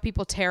 I saw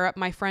people tear up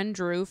my friend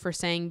Drew for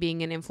saying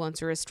being an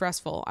influencer is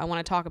stressful. I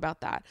want to talk about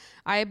that.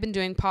 I have been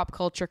doing pop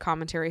culture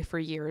commentary for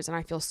years, and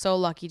I feel so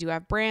lucky to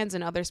have brands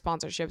and other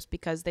sponsorships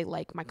because they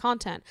like my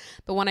content.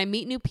 But when I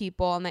meet new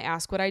people and they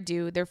ask what I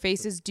do, their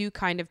faces do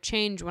kind of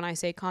change when I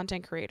say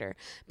content creator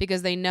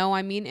because they know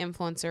I mean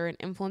influencer, and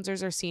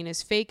influencers are seen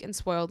as fake and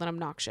spoiled and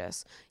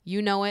obnoxious.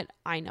 You know it,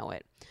 I know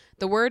it.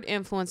 The word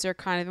influencer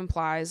kind of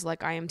implies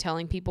like I am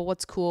telling people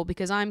what's cool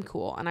because I'm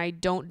cool, and I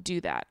don't do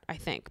that, I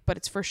think, but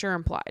it's for sure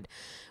implied.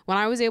 When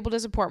I was able to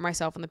support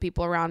myself and the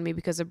people around me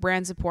because of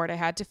brand support, I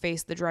had to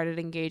face the dreaded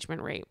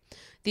engagement rate.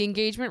 The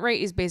engagement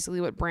rate is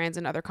basically what brands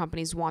and other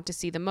companies want to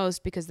see the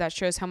most because that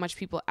shows how much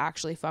people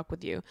actually fuck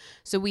with you.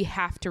 So we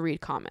have to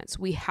read comments.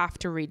 We have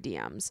to read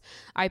DMs.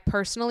 I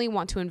personally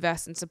want to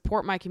invest and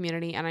support my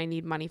community, and I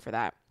need money for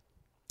that.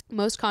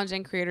 Most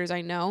content creators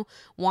I know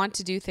want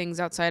to do things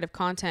outside of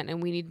content,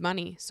 and we need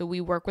money. So we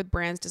work with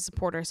brands to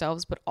support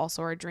ourselves, but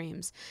also our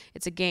dreams.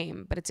 It's a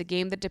game, but it's a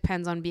game that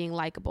depends on being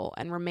likable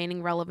and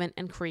remaining relevant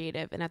and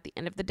creative. And at the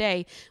end of the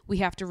day, we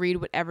have to read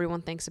what everyone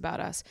thinks about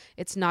us.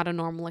 It's not a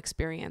normal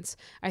experience.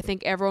 I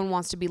think everyone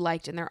wants to be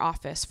liked in their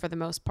office for the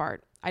most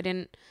part.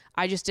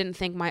 I just didn't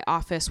think my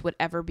office would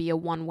ever be a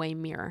one-way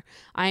mirror.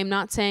 I am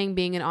not saying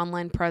being an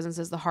online presence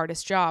is the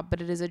hardest job,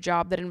 but it is a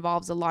job that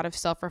involves a lot of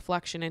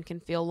self-reflection and can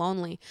feel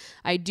lonely.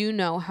 I do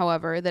know,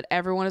 however, that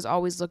everyone is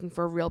always looking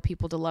for real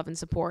people to love and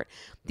support.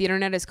 The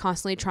internet is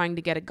constantly trying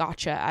to get a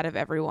gotcha out of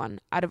everyone.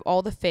 Out of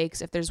all the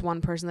fakes, if there's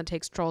one person that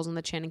takes trolls on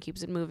the chin and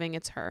keeps it moving,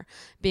 it's her.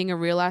 Being a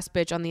real-ass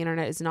bitch on the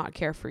internet is not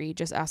carefree.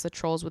 Just ask the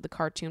trolls with the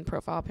cartoon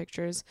profile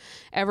pictures.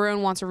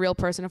 Everyone wants a real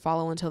person to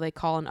follow until they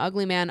call an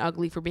ugly man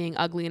ugly for being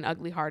ugly and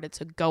ugly-hearted,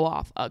 so go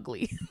off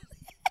ugly.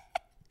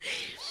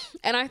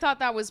 And I thought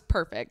that was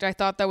perfect. I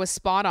thought that was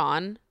spot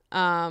on.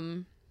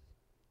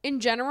 In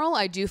general,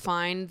 I do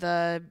find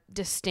the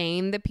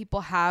disdain that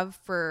people have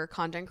for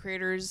content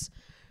creators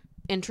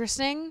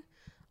interesting.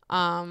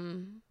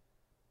 Again,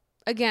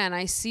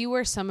 I see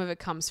where some of it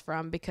comes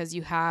from because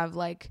you have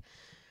like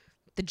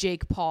the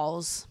Jake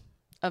Pauls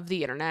of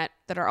the internet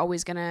that are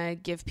always going to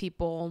give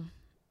people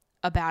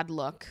a bad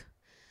look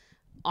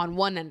on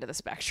one end of the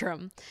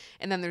spectrum.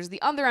 And then there's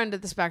the other end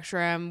of the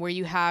spectrum where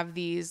you have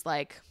these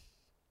like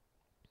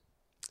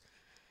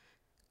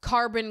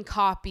carbon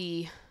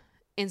copy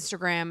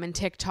Instagram and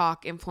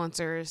TikTok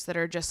influencers that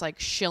are just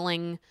like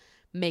shilling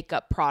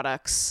makeup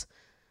products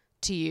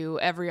to you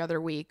every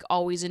other week.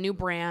 Always a new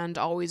brand,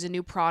 always a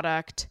new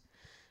product.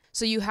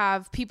 So you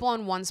have people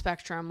on one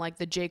spectrum, like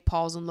the Jake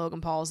Pauls and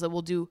Logan Pauls, that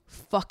will do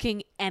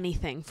fucking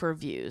anything for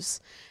views.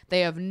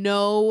 They have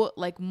no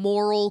like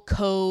moral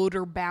code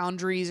or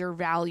boundaries or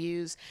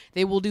values.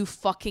 They will do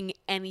fucking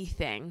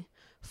anything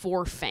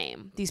for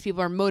fame. These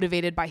people are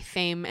motivated by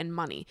fame and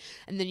money.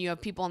 And then you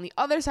have people on the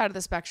other side of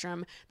the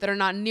spectrum that are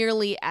not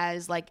nearly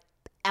as like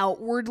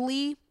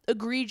outwardly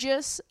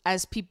egregious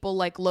as people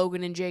like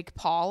Logan and Jake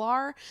Paul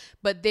are,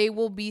 but they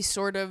will be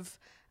sort of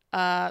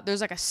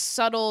there's like a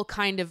subtle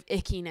kind of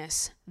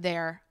ickiness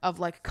there of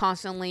like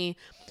constantly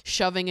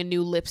shoving a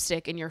new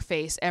lipstick in your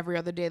face every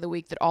other day of the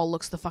week that all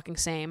looks the fucking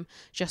same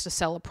just to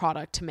sell a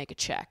product to make a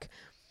check.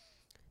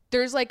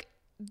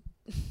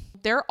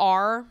 There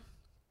are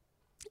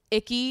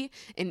icky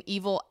and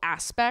evil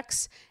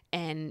aspects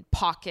and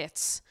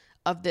pockets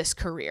of this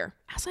career,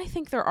 as I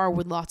think there are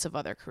with lots of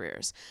other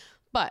careers.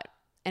 But,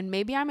 and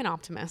maybe I'm an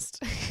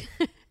optimist,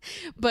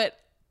 but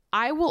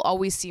I will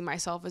always see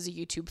myself as a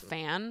YouTube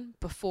fan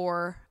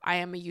before I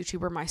am a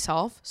YouTuber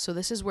myself. So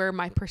this is where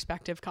my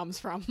perspective comes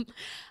from.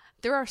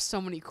 There are so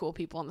many cool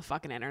people on the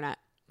fucking internet.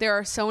 There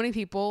are so many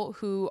people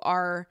who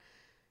are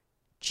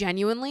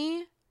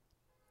genuinely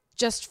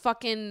just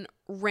fucking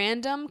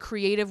random,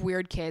 creative,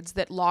 weird kids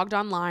that logged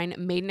online,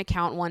 made an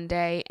account one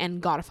day, and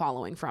got a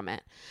following from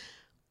it.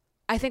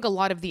 I think a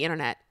lot of the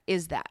internet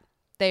is that.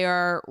 They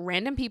are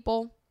random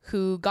people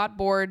who got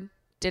bored,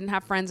 didn't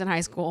have friends in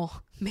high school,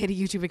 made a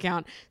YouTube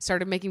account,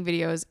 started making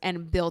videos,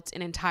 and built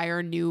an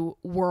entire new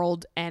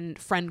world and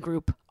friend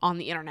group on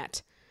the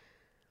internet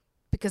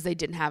because they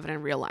didn't have it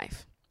in real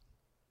life.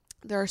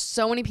 There are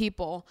so many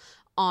people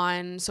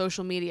on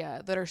social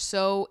media that are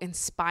so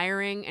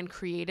inspiring and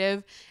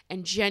creative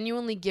and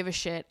genuinely give a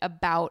shit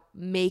about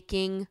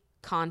making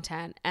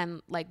content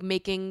and like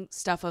making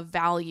stuff of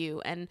value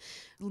and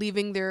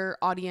leaving their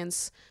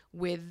audience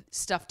with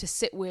stuff to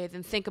sit with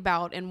and think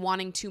about and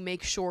wanting to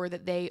make sure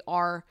that they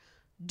are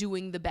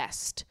doing the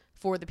best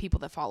for the people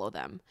that follow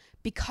them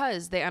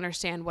because they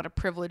understand what a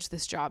privilege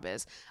this job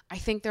is. I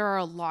think there are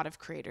a lot of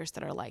creators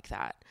that are like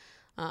that.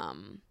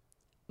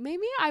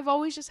 Maybe I've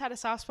always just had a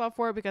soft spot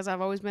for it because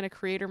I've always been a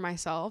creator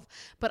myself,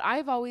 but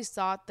I've always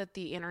thought that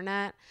the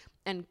internet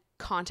and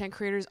content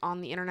creators on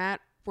the internet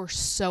were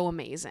so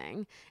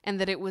amazing and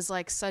that it was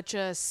like such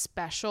a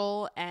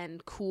special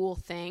and cool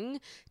thing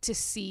to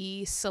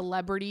see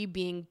celebrity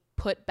being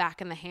put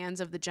back in the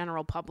hands of the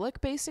general public,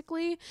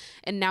 basically.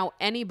 And now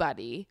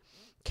anybody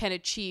can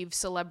achieve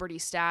celebrity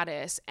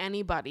status.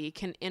 Anybody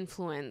can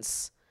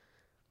influence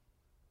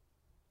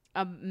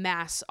a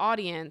mass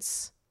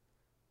audience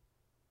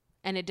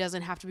and it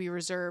doesn't have to be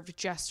reserved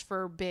just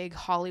for big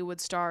Hollywood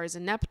stars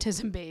and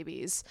nepotism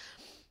babies.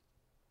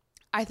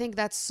 I think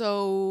that's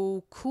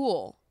so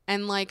cool.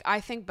 And like,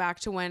 I think back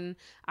to when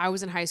I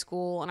was in high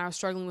school and I was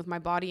struggling with my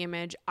body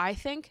image. I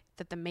think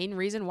that the main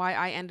reason why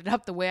I ended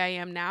up the way I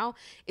am now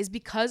is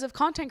because of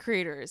content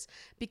creators,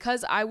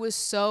 because I was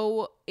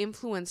so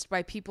influenced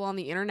by people on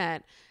the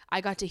internet.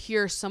 I got to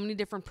hear so many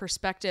different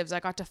perspectives. I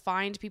got to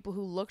find people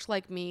who looked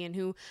like me and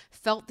who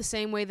felt the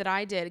same way that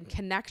I did and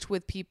connect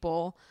with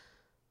people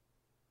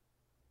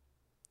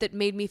that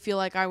made me feel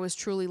like I was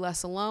truly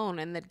less alone,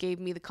 and that gave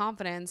me the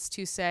confidence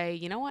to say,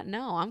 you know what?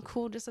 No, I'm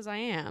cool just as I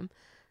am.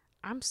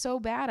 I'm so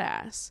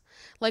badass.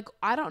 Like,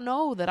 I don't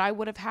know that I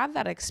would have had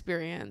that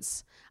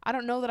experience. I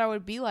don't know that I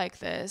would be like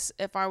this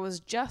if I was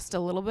just a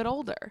little bit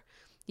older,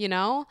 you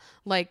know?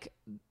 Like,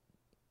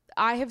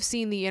 I have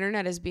seen the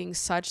internet as being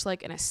such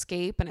like an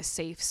escape and a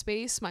safe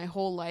space my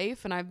whole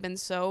life. And I've been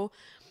so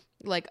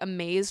like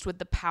amazed with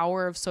the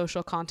power of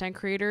social content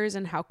creators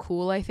and how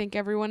cool I think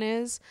everyone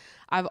is.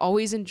 I've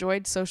always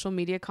enjoyed social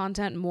media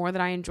content more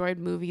than I enjoyed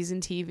movies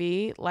and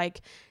TV.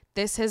 Like,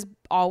 this has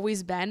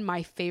always been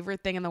my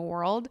favorite thing in the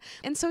world.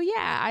 And so,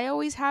 yeah, I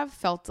always have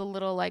felt a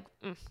little like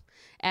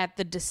at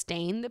the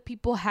disdain that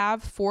people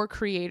have for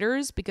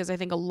creators, because I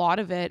think a lot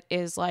of it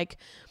is like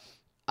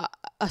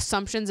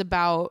assumptions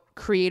about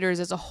creators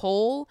as a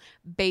whole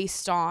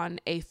based on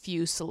a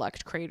few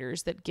select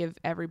creators that give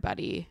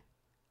everybody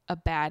a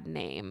bad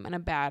name and a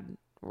bad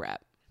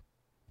rep.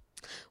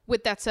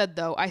 With that said,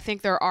 though, I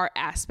think there are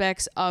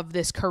aspects of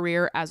this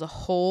career as a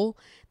whole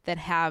that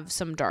have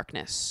some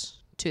darkness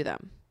to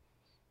them,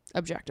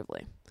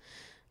 objectively.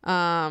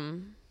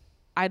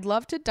 I'd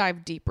love to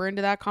dive deeper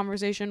into that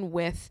conversation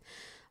with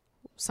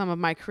some of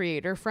my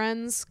creator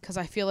friends, because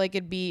I feel like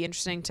it'd be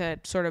interesting to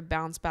sort of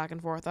bounce back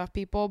and forth off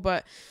people.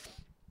 But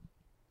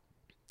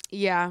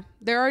yeah,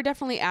 there are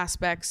definitely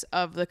aspects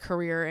of the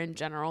career in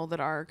general that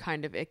are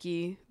kind of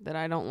icky, that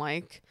I don't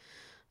like.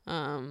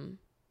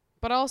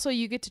 But also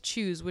you get to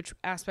choose which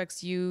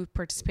aspects you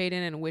participate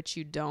in and which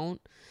you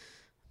don't.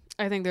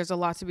 I think there's a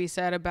lot to be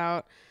said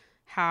about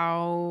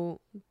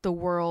how the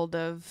world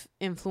of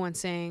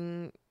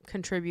influencing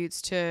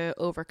contributes to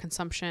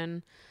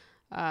overconsumption.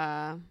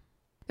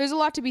 There's a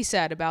lot to be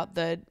said about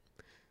the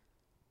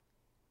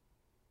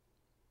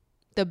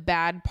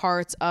bad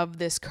parts of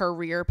this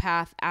career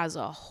path as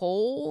a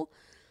whole,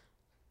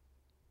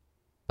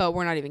 but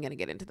we're not even going to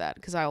get into that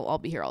because I'll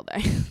be here all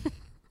day.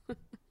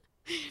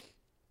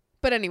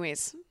 But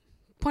anyways,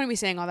 point of me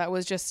saying all that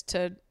was just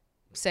to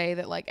say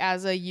that, like,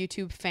 as a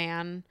YouTube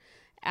fan,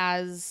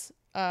 as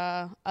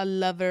a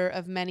lover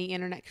of many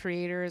internet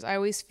creators, I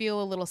always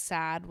feel a little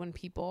sad when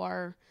people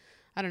are,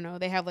 I don't know,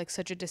 they have like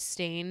such a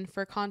disdain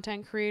for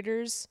content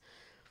creators,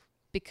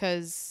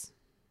 because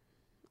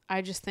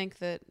I just think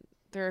that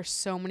there are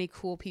so many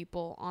cool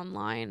people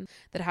online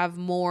that have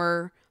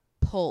more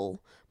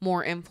pull,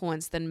 more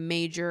influence than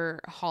major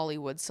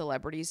Hollywood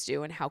celebrities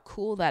do, and how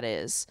cool that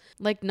is.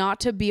 Like, not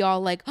to be all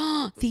like,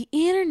 oh, the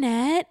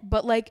internet,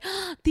 but like,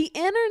 oh, the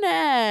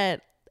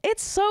internet,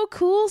 it's so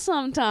cool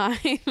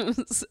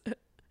sometimes.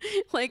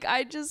 Like,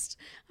 I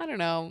don't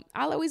know.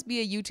 I'll always be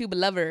a YouTube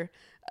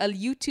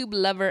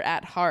lover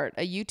at heart,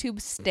 a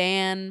YouTube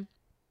stan.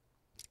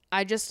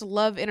 I just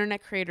love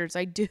internet creators.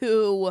 I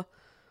do.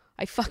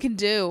 I fucking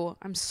do.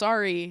 I'm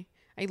sorry.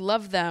 I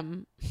love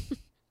them.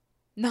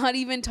 Not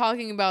even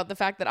talking about the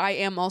fact that I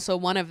am also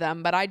one of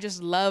them, but I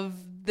just love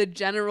the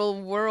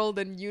general world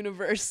and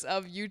universe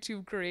of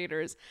YouTube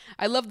creators.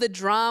 I love the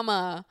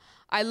drama.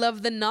 I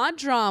love the not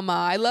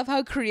drama. I love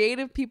how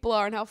creative people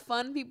are and how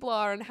fun people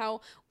are and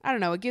how, I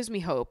don't know, it gives me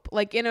hope.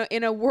 Like,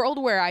 in a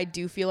world where I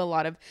do feel a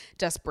lot of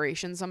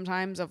desperation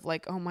sometimes of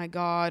like, oh my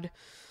God,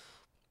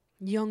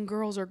 young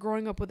girls are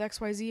growing up with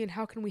XYZ, and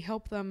how can we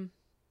help them?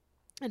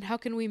 And how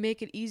can we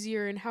make it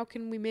easier? And how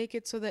can we make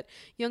it so that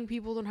young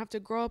people don't have to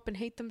grow up and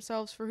hate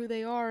themselves for who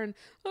they are? And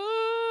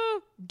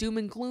doom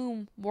and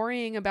gloom,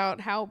 worrying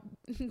about how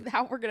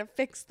we're going to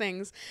fix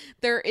things.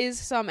 There is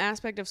some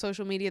aspect of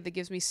social media that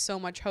gives me so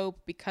much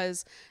hope,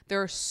 because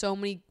there are so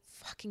many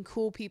fucking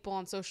cool people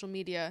on social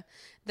media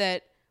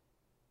that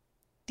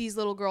these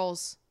little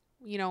girls,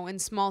 you know, in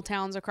small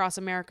towns across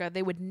America,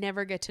 they would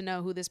never get to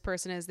know who this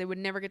person is. They would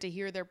never get to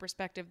hear their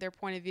perspective, their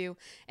point of view.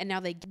 And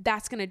now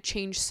that's going to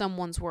change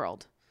someone's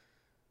world,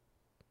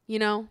 you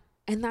know?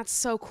 And that's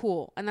so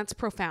cool. And that's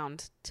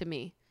profound to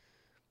me.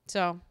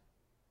 So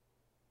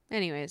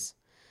anyways,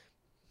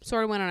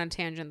 sort of went on a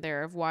tangent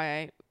there of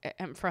why I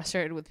am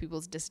frustrated with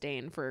people's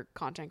disdain for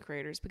content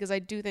creators, because I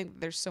do think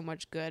that there's so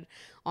much good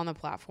on the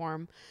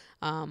platform.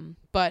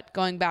 But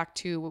going back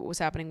to what was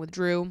happening with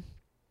Drew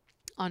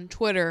on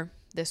Twitter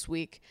this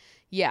week,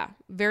 yeah,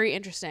 very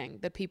interesting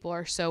that people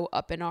are so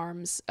up in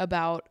arms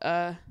about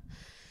a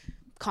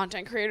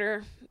content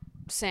creator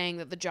saying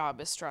that the job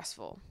is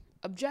stressful.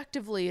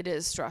 Objectively, it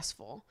is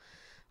stressful.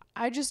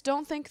 I just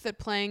don't think that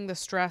playing the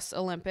stress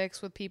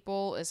Olympics with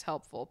people is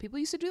helpful. People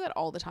used to do that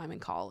all the time in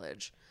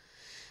college.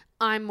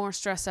 I'm more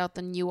stressed out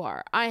than you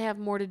are. I have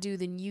more to do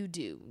than you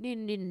do.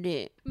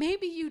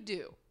 Maybe you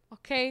do,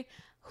 okay?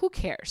 Who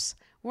cares?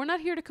 We're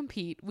not here to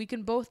compete. We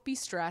can both be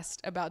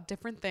stressed about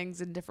different things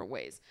in different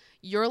ways.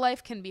 Your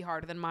life can be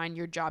harder than mine.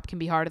 Your job can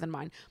be harder than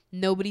mine.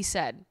 Nobody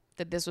said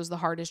that this was the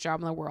hardest job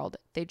in the world.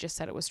 They just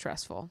said it was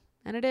stressful.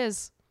 And it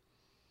is.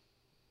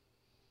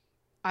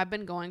 I've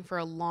been going for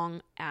a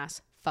long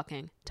ass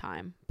fucking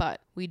time, but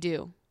we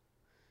do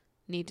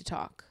need to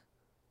talk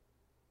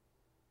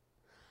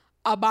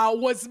about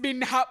what's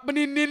been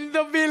happening in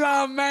the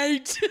villa,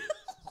 mate.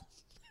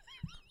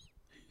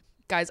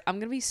 Guys, I'm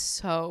going to be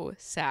so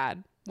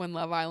sad when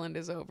Love Island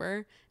is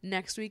over.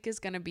 Next week is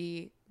going to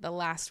be the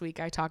last week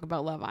I talk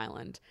about Love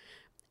Island.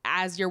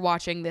 As you're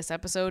watching this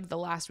episode, the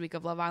last week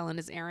of Love Island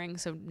is airing.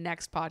 So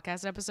next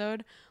podcast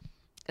episode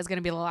is going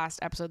to be the last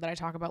episode that I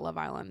talk about Love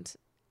Island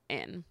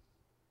in.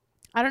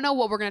 I don't know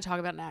what we're going to talk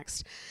about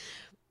next.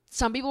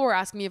 Some people were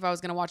asking me if I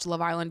was going to watch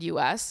Love Island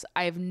US.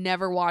 I have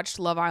never watched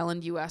Love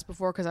Island US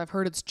before because I've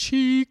heard it's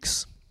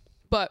cheeks.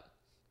 But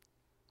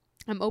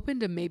I'm open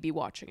to maybe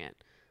watching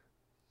it.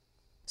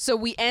 So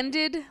we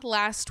ended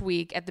last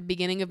week at the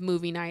beginning of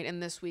movie night,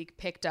 and this week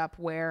picked up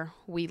where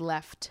we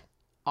left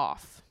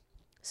off.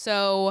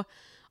 So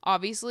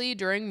obviously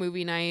during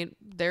movie night,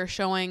 they're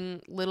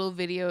showing little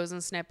videos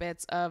and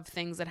snippets of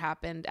things that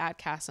happened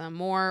at Casa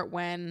Amor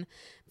when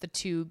the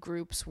two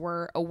groups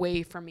were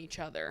away from each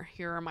other.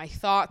 Here are my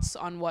thoughts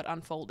on what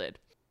unfolded.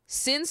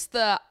 Since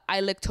the I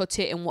lick Tote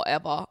and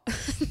whatever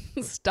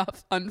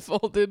stuff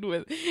unfolded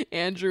with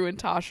Andrew and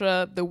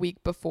Tasha the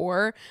week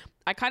before,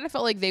 I kind of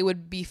felt like they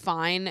would be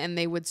fine and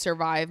they would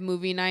survive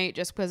movie night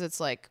just because it's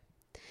like,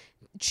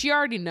 she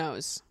already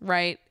knows,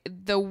 right?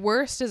 The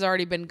worst has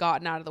already been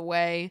gotten out of the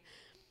way.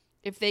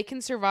 If they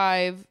can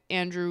survive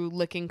Andrew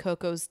licking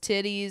Coco's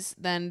titties,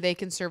 then they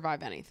can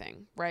survive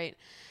anything, right?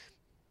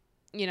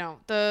 You know,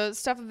 the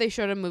stuff that they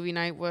showed at movie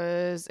night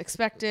was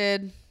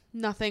expected.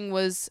 Nothing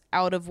was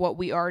out of what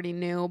we already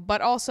knew.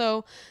 But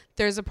also,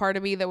 there's a part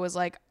of me that was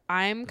like,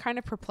 I'm kind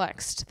of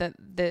perplexed that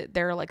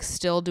they're like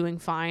still doing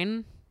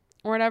fine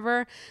or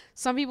whatever.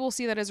 Some people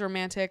see that as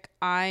romantic.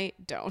 I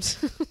don't.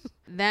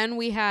 Then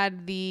we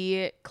had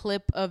the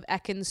clip of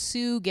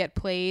Ekin-Su get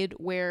played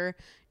where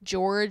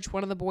George,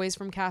 one of the boys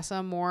from Casa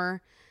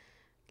Amor,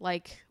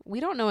 like, we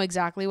don't know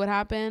exactly what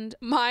happened.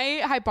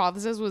 My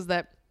hypothesis was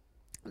that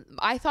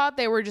I thought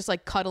they were just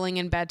like cuddling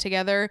in bed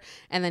together,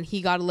 and then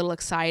he got a little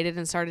excited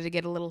and started to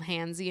get a little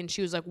handsy, and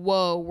she was like,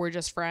 whoa, we're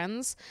just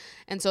friends.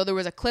 And so there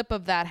was a clip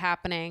of that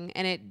happening,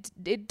 and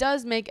it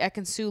does make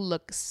Ekin-Su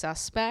look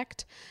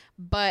suspect,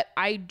 but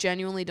I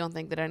genuinely don't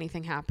think that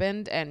anything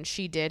happened, and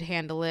she did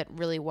handle it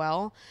really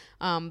well.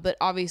 But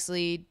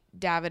obviously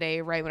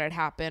Davide, right when it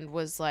happened,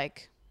 was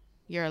like,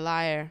 you're a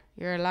liar,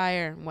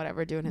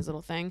 whatever, doing his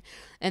little thing.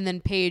 And then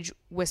Paige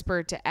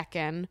whispered to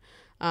Ekin,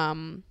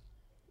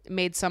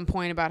 made some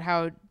point about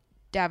how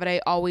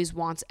Davide always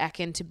wants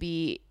Ekin to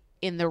be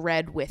in the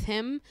red with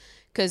him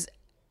because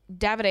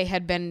Davide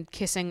had been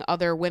kissing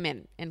other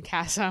women in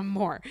Casa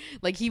Amor.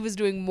 Like, he was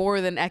doing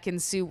more than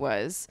Ekin-Su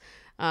was.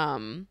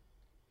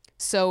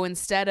 So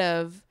instead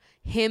of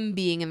him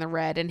being in the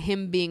red and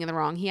him being in the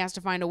wrong, he has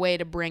to find a way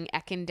to bring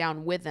Ekin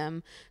down with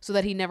him so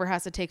that he never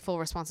has to take full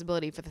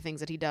responsibility for the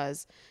things that he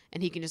does,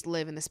 and he can just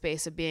live in the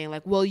space of being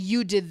like, well,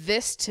 you did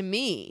this to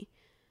me,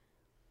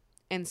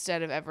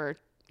 instead of ever,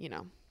 you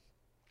know,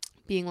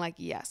 being like,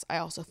 yes, I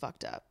also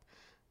fucked up.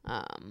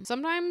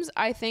 Sometimes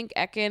I think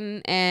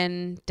Ekin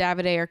and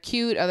Davide are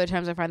cute. Other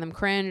times I find them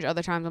cringe.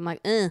 Other times I'm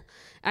like, And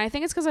I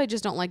think it's because I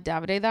just don't like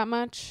Davide that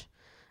much.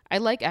 I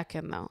like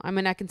Ekin, though. I'm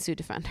an Ekin-Su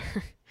defender.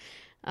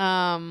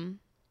 And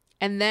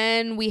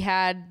then we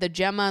had the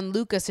Gemma and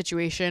Luca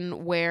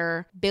situation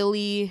where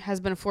Billy has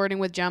been flirting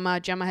with Gemma.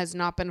 Gemma has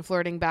not been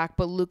flirting back,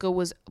 but Luca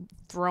was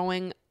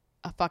throwing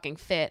a fucking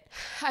fit.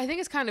 I think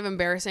it's kind of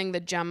embarrassing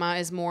that Gemma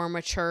is more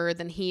mature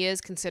than he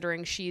is,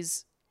 considering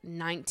she's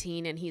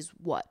 19 and he's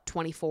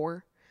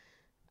 24.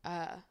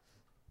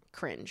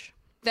 Cringe.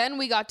 Then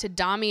we got to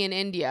Dami in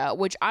India,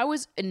 which I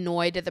was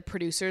annoyed at the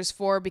producers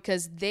for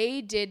because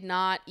they did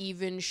not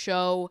even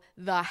show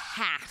the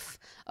half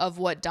of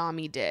what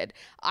Dami did.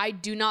 I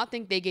do not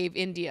think they gave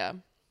India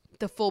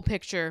the full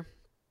picture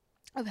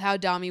of how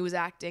Dami was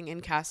acting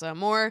in Casa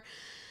Amor.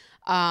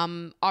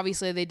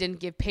 Obviously they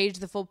didn't give Paige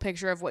the full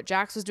picture of what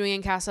Jax was doing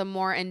in Casa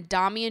Amor, and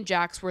Dami and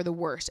Jax were the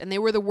worst. And they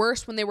were the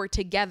worst when they were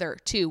together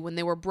too, when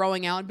they were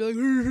broing out and be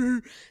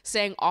like,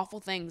 saying awful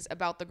things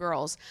about the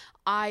girls.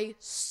 I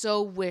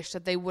so wish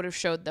that they would have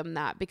showed them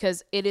that,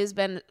 because it has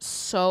been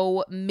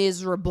so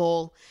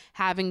miserable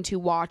having to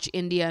watch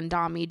India and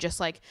Dami just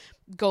like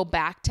go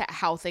back to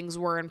how things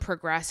were and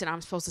progress, and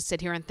I'm supposed to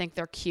sit here and think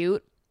they're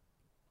cute.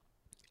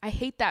 I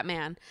hate that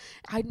man.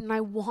 I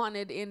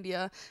wanted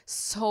India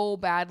so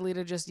badly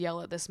to just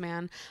yell at this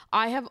man.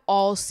 I have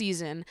all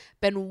season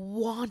been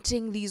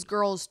wanting these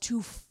girls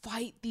to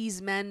fight these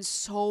men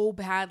so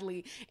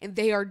badly, and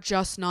they are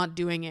just not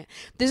doing it.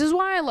 This is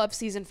why I love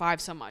season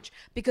 5 so much,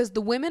 because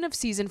the women of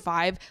season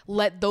 5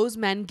 let those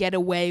men get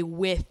away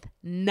with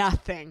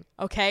nothing,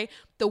 okay?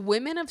 The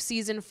women of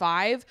season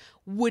 5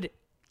 would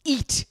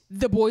eat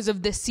the boys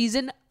of this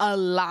season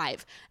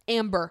alive.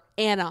 Amber,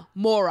 Anna,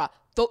 Maura,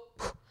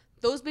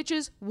 Those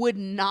bitches would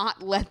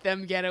not let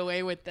them get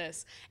away with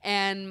this.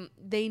 And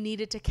they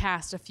needed to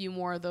cast a few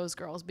more of those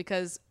girls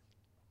because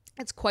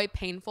it's quite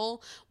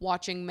painful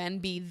watching men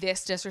be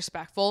this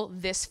disrespectful,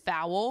 this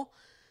foul,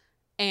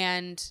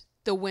 and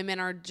the women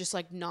are just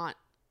like not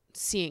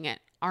seeing it,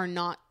 are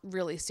not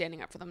really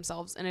standing up for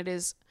themselves. And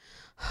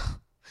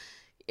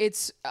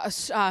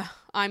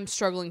I'm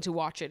struggling to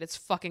watch it. It's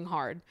fucking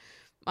hard.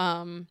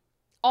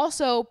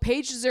 Also,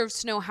 Paige deserves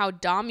to know how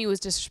Dami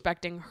was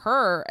disrespecting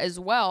her as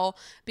well,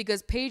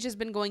 because Paige has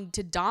been going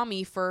to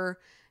Dami for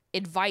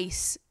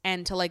advice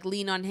and to like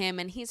lean on him,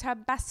 and he's her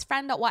best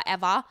friend or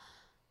whatever.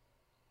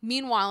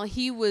 Meanwhile,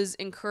 he was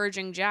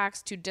encouraging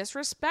Jax to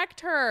disrespect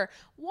her.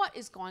 What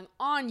is going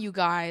on, you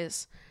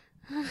guys?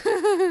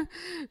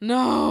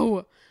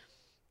 No.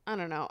 I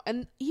don't know.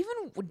 And even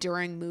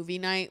during movie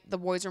night, the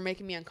boys were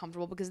making me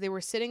uncomfortable because they were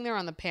sitting there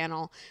on the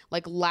panel,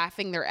 like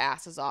laughing their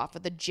asses off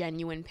at the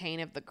genuine pain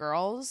of the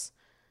girls,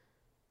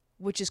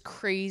 which is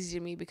crazy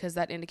to me because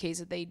that indicates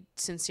that they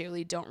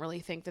sincerely don't really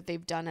think that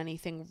they've done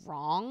anything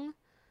wrong.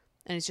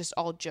 And it's just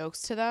all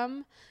jokes to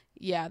them.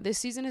 Yeah, this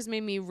season has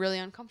made me really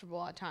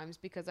uncomfortable at times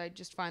because I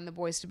just find the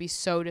boys to be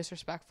so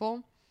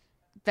disrespectful.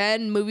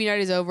 Then movie night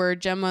is over.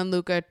 Gemma and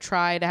Luca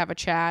try to have a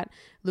chat.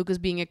 Luca's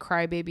being a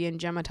crybaby and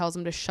Gemma tells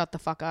him to shut the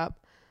fuck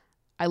up.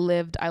 I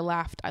lived, I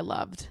laughed, I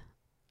loved.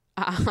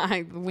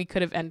 We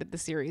could have ended the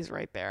series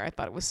right there. I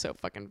thought it was so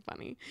fucking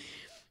funny.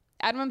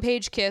 Adam and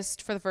Paige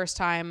kissed for the first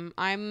time.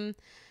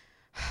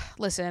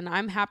 Listen,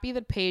 I'm happy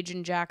that Paige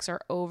and Jax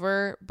are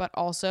over, but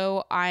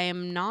also I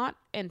am not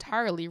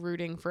entirely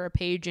rooting for a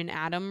Paige and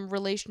Adam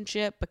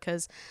relationship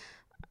because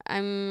I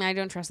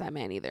don't trust that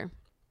man either.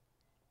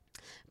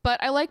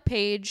 But I like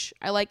Paige,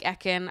 I like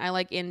Ekin, I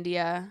like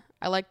India,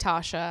 I like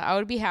Tasha. I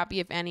would be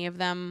happy if any of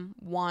them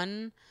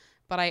won,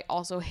 but I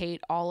also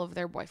hate all of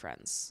their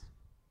boyfriends.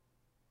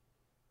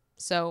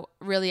 So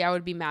really, I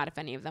would be mad if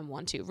any of them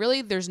won too.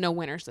 Really, there's no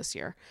winners this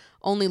year,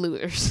 only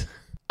losers.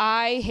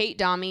 I hate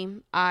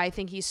Dami. I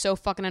think he's so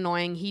fucking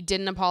annoying. He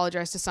didn't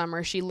apologize to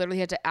Summer. She literally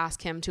had to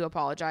ask him to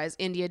apologize.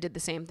 India did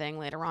the same thing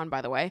later on,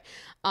 by the way.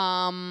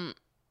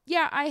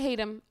 Yeah, I hate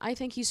him. I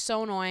think he's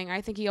so annoying.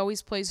 I think he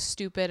always plays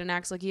stupid and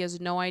acts like he has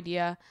no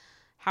idea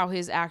how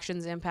his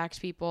actions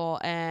impact people,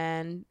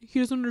 and he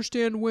doesn't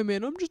understand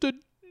women. I'm just a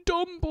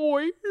dumb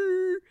boy.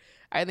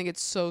 I think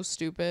it's so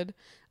stupid.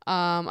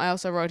 I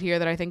also wrote here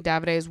that I think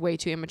Davide is way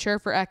too immature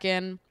for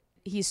Ekin.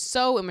 He's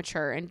so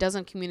immature and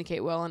doesn't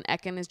communicate well, and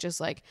Ekin is just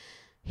like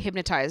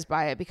hypnotized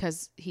by it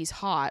because he's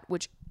hot,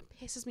 which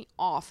pisses me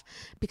off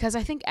because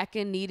I think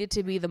Ekin needed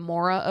to be the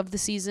Mora of the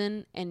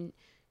season, and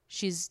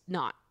she's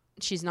not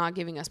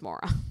giving us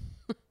Mora.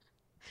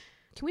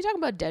 Can we talk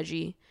about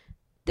Deji?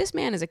 This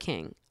man is a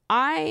king.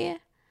 The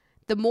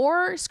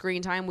more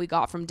screen time we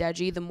got from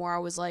Deji, the more I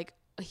was like,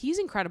 he's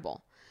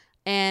incredible.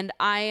 And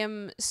I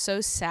am so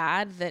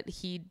sad that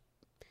he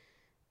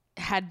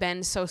had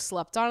been so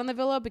slept on in the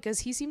villa because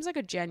he seems like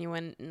a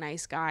genuine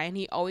nice guy, and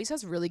he always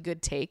has really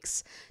good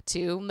takes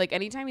too. Like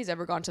anytime he's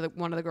ever gone to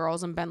one of the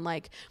girls and been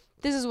like,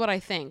 this is what I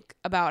think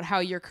about how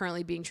you're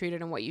currently being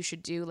treated and what you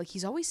should do, like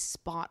he's always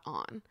spot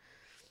on.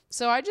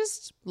 So I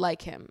just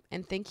like him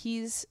and think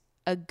he's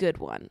a good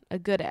one, a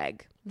good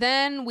egg.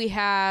 Then we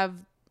have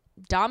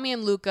Dami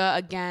and Luca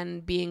again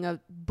being a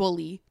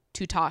bully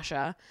to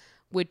Tasha,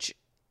 which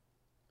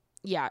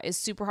yeah, is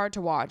super hard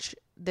to watch.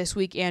 This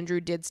week, Andrew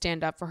did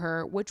stand up for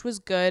her, which was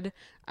good.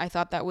 I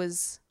thought that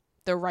was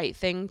the right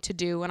thing to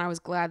do, and I was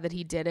glad that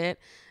he did it.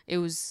 It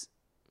was,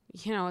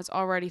 it's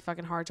already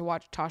fucking hard to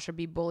watch Tasha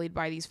be bullied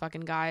by these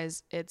fucking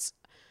guys. It's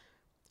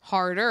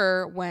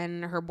harder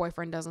when her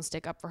boyfriend doesn't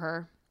stick up for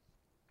her.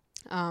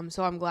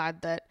 So I'm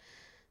glad that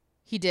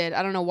he did.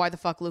 I don't know why the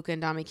fuck Luca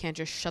and Dami can't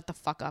just shut the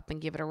fuck up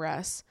and give it a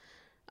rest.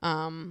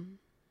 And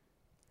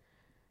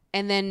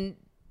then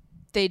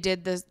they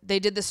did the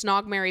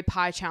Snog, Marry,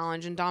 Pie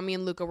challenge, and Dami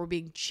and Luca were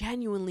being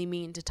genuinely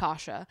mean to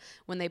Tasha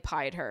when they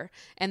pied her.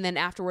 And then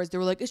afterwards they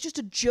were like, it's just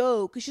a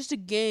joke, it's just a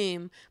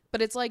game.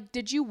 But it's like,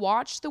 did you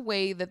watch the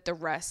way that the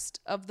rest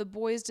of the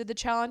boys did the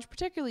challenge,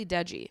 particularly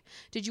Deji?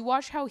 Did you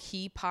watch how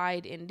he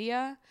pied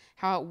India?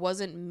 How it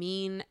wasn't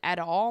mean at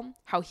all?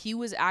 How he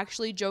was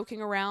actually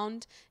joking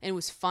around and it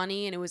was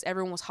funny and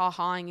everyone was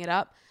ha-haing it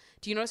up?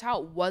 Do you notice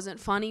how it wasn't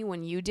funny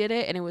when you did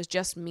it and it was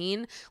just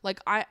mean? Like,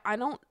 I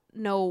don't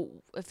know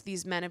if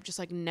these men have just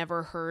like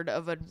never heard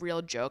of a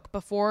real joke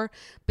before,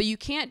 but you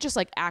can't just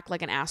like act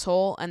like an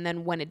asshole and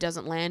then when it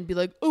doesn't land be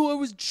like, oh, I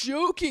was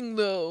joking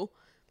though.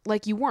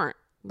 Like you weren't.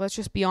 Let's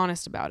just be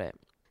honest about it.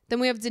 Then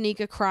we have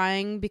Danica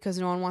crying because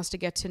no one wants to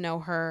get to know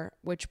her,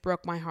 which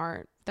broke my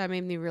heart. That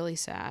made me really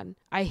sad.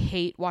 I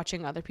hate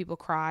watching other people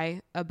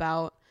cry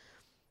about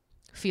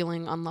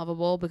feeling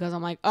unlovable because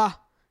I'm like,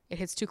 it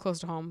hits too close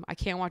to home. I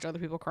can't watch other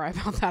people cry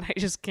about that. I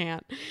just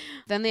can't.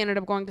 Then they ended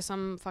up going to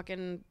some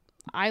fucking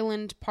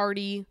island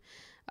party.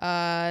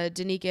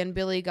 Danica and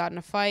Billy got in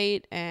a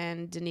fight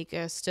and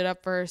Danica stood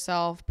up for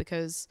herself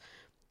because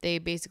They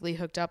basically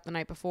hooked up the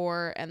night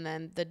before, and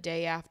then the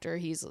day after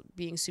he's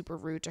being super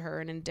rude to her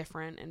and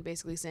indifferent and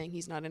basically saying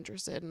he's not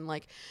interested, and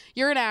like,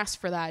 you're an ass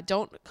for that.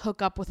 Don't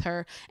hook up with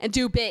her and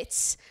do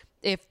bits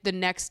if the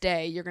next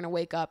day you're gonna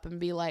wake up and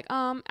be like,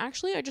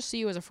 actually I just see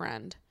you as a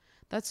friend.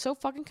 That's so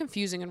fucking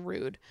confusing and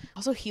rude.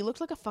 Also, he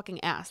looked like a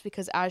fucking ass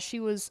because as she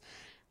was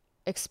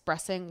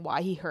expressing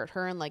why he hurt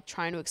her and like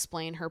trying to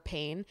explain her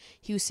pain,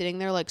 he was sitting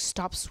there like,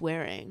 stop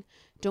swearing,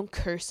 don't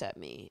curse at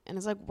me. And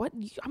it's like, what?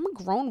 I'm a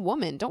grown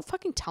woman, don't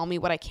fucking tell me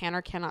what I can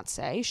or cannot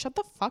say. Shut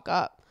the fuck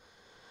up.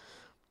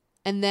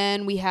 And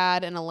then we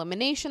had an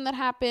elimination that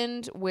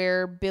happened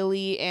where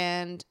Billy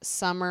and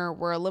Summer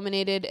were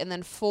eliminated, and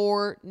then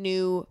 4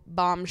 new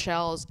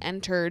bombshells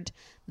entered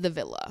the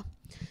villa.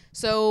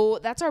 So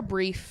that's our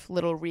brief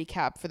little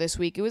recap for this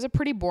week. It was a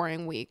pretty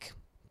boring week,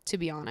 to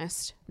be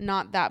honest.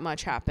 Not that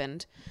much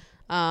happened.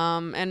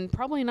 And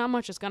probably not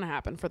much is going to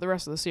happen for the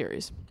rest of the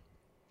series.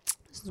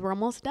 Since we're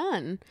almost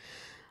done.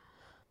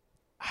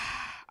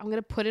 I'm going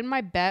to put in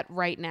my bet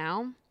right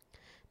now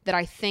that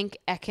I think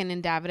Ekin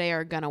and Davide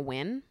are going to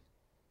win.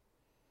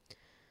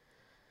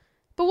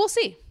 But we'll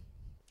see.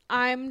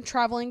 I'm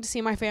traveling to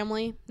see my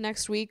family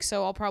next week,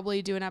 so I'll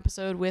probably do an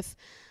episode with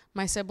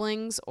my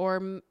siblings,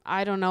 or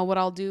I don't know what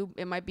I'll do.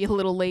 It might be a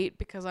little late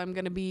because I'm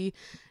going to be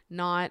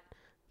not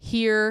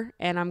here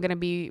and I'm going to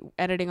be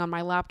editing on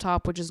my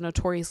laptop, which is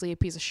notoriously a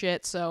piece of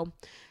shit. So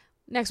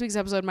next week's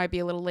episode might be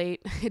a little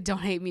late.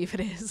 Don't hate me if it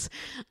is.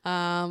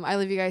 I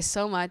love you guys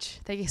so much.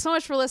 Thank you so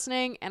much for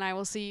listening, and I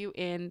will see you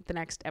in the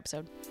next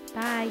episode.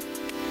 Bye.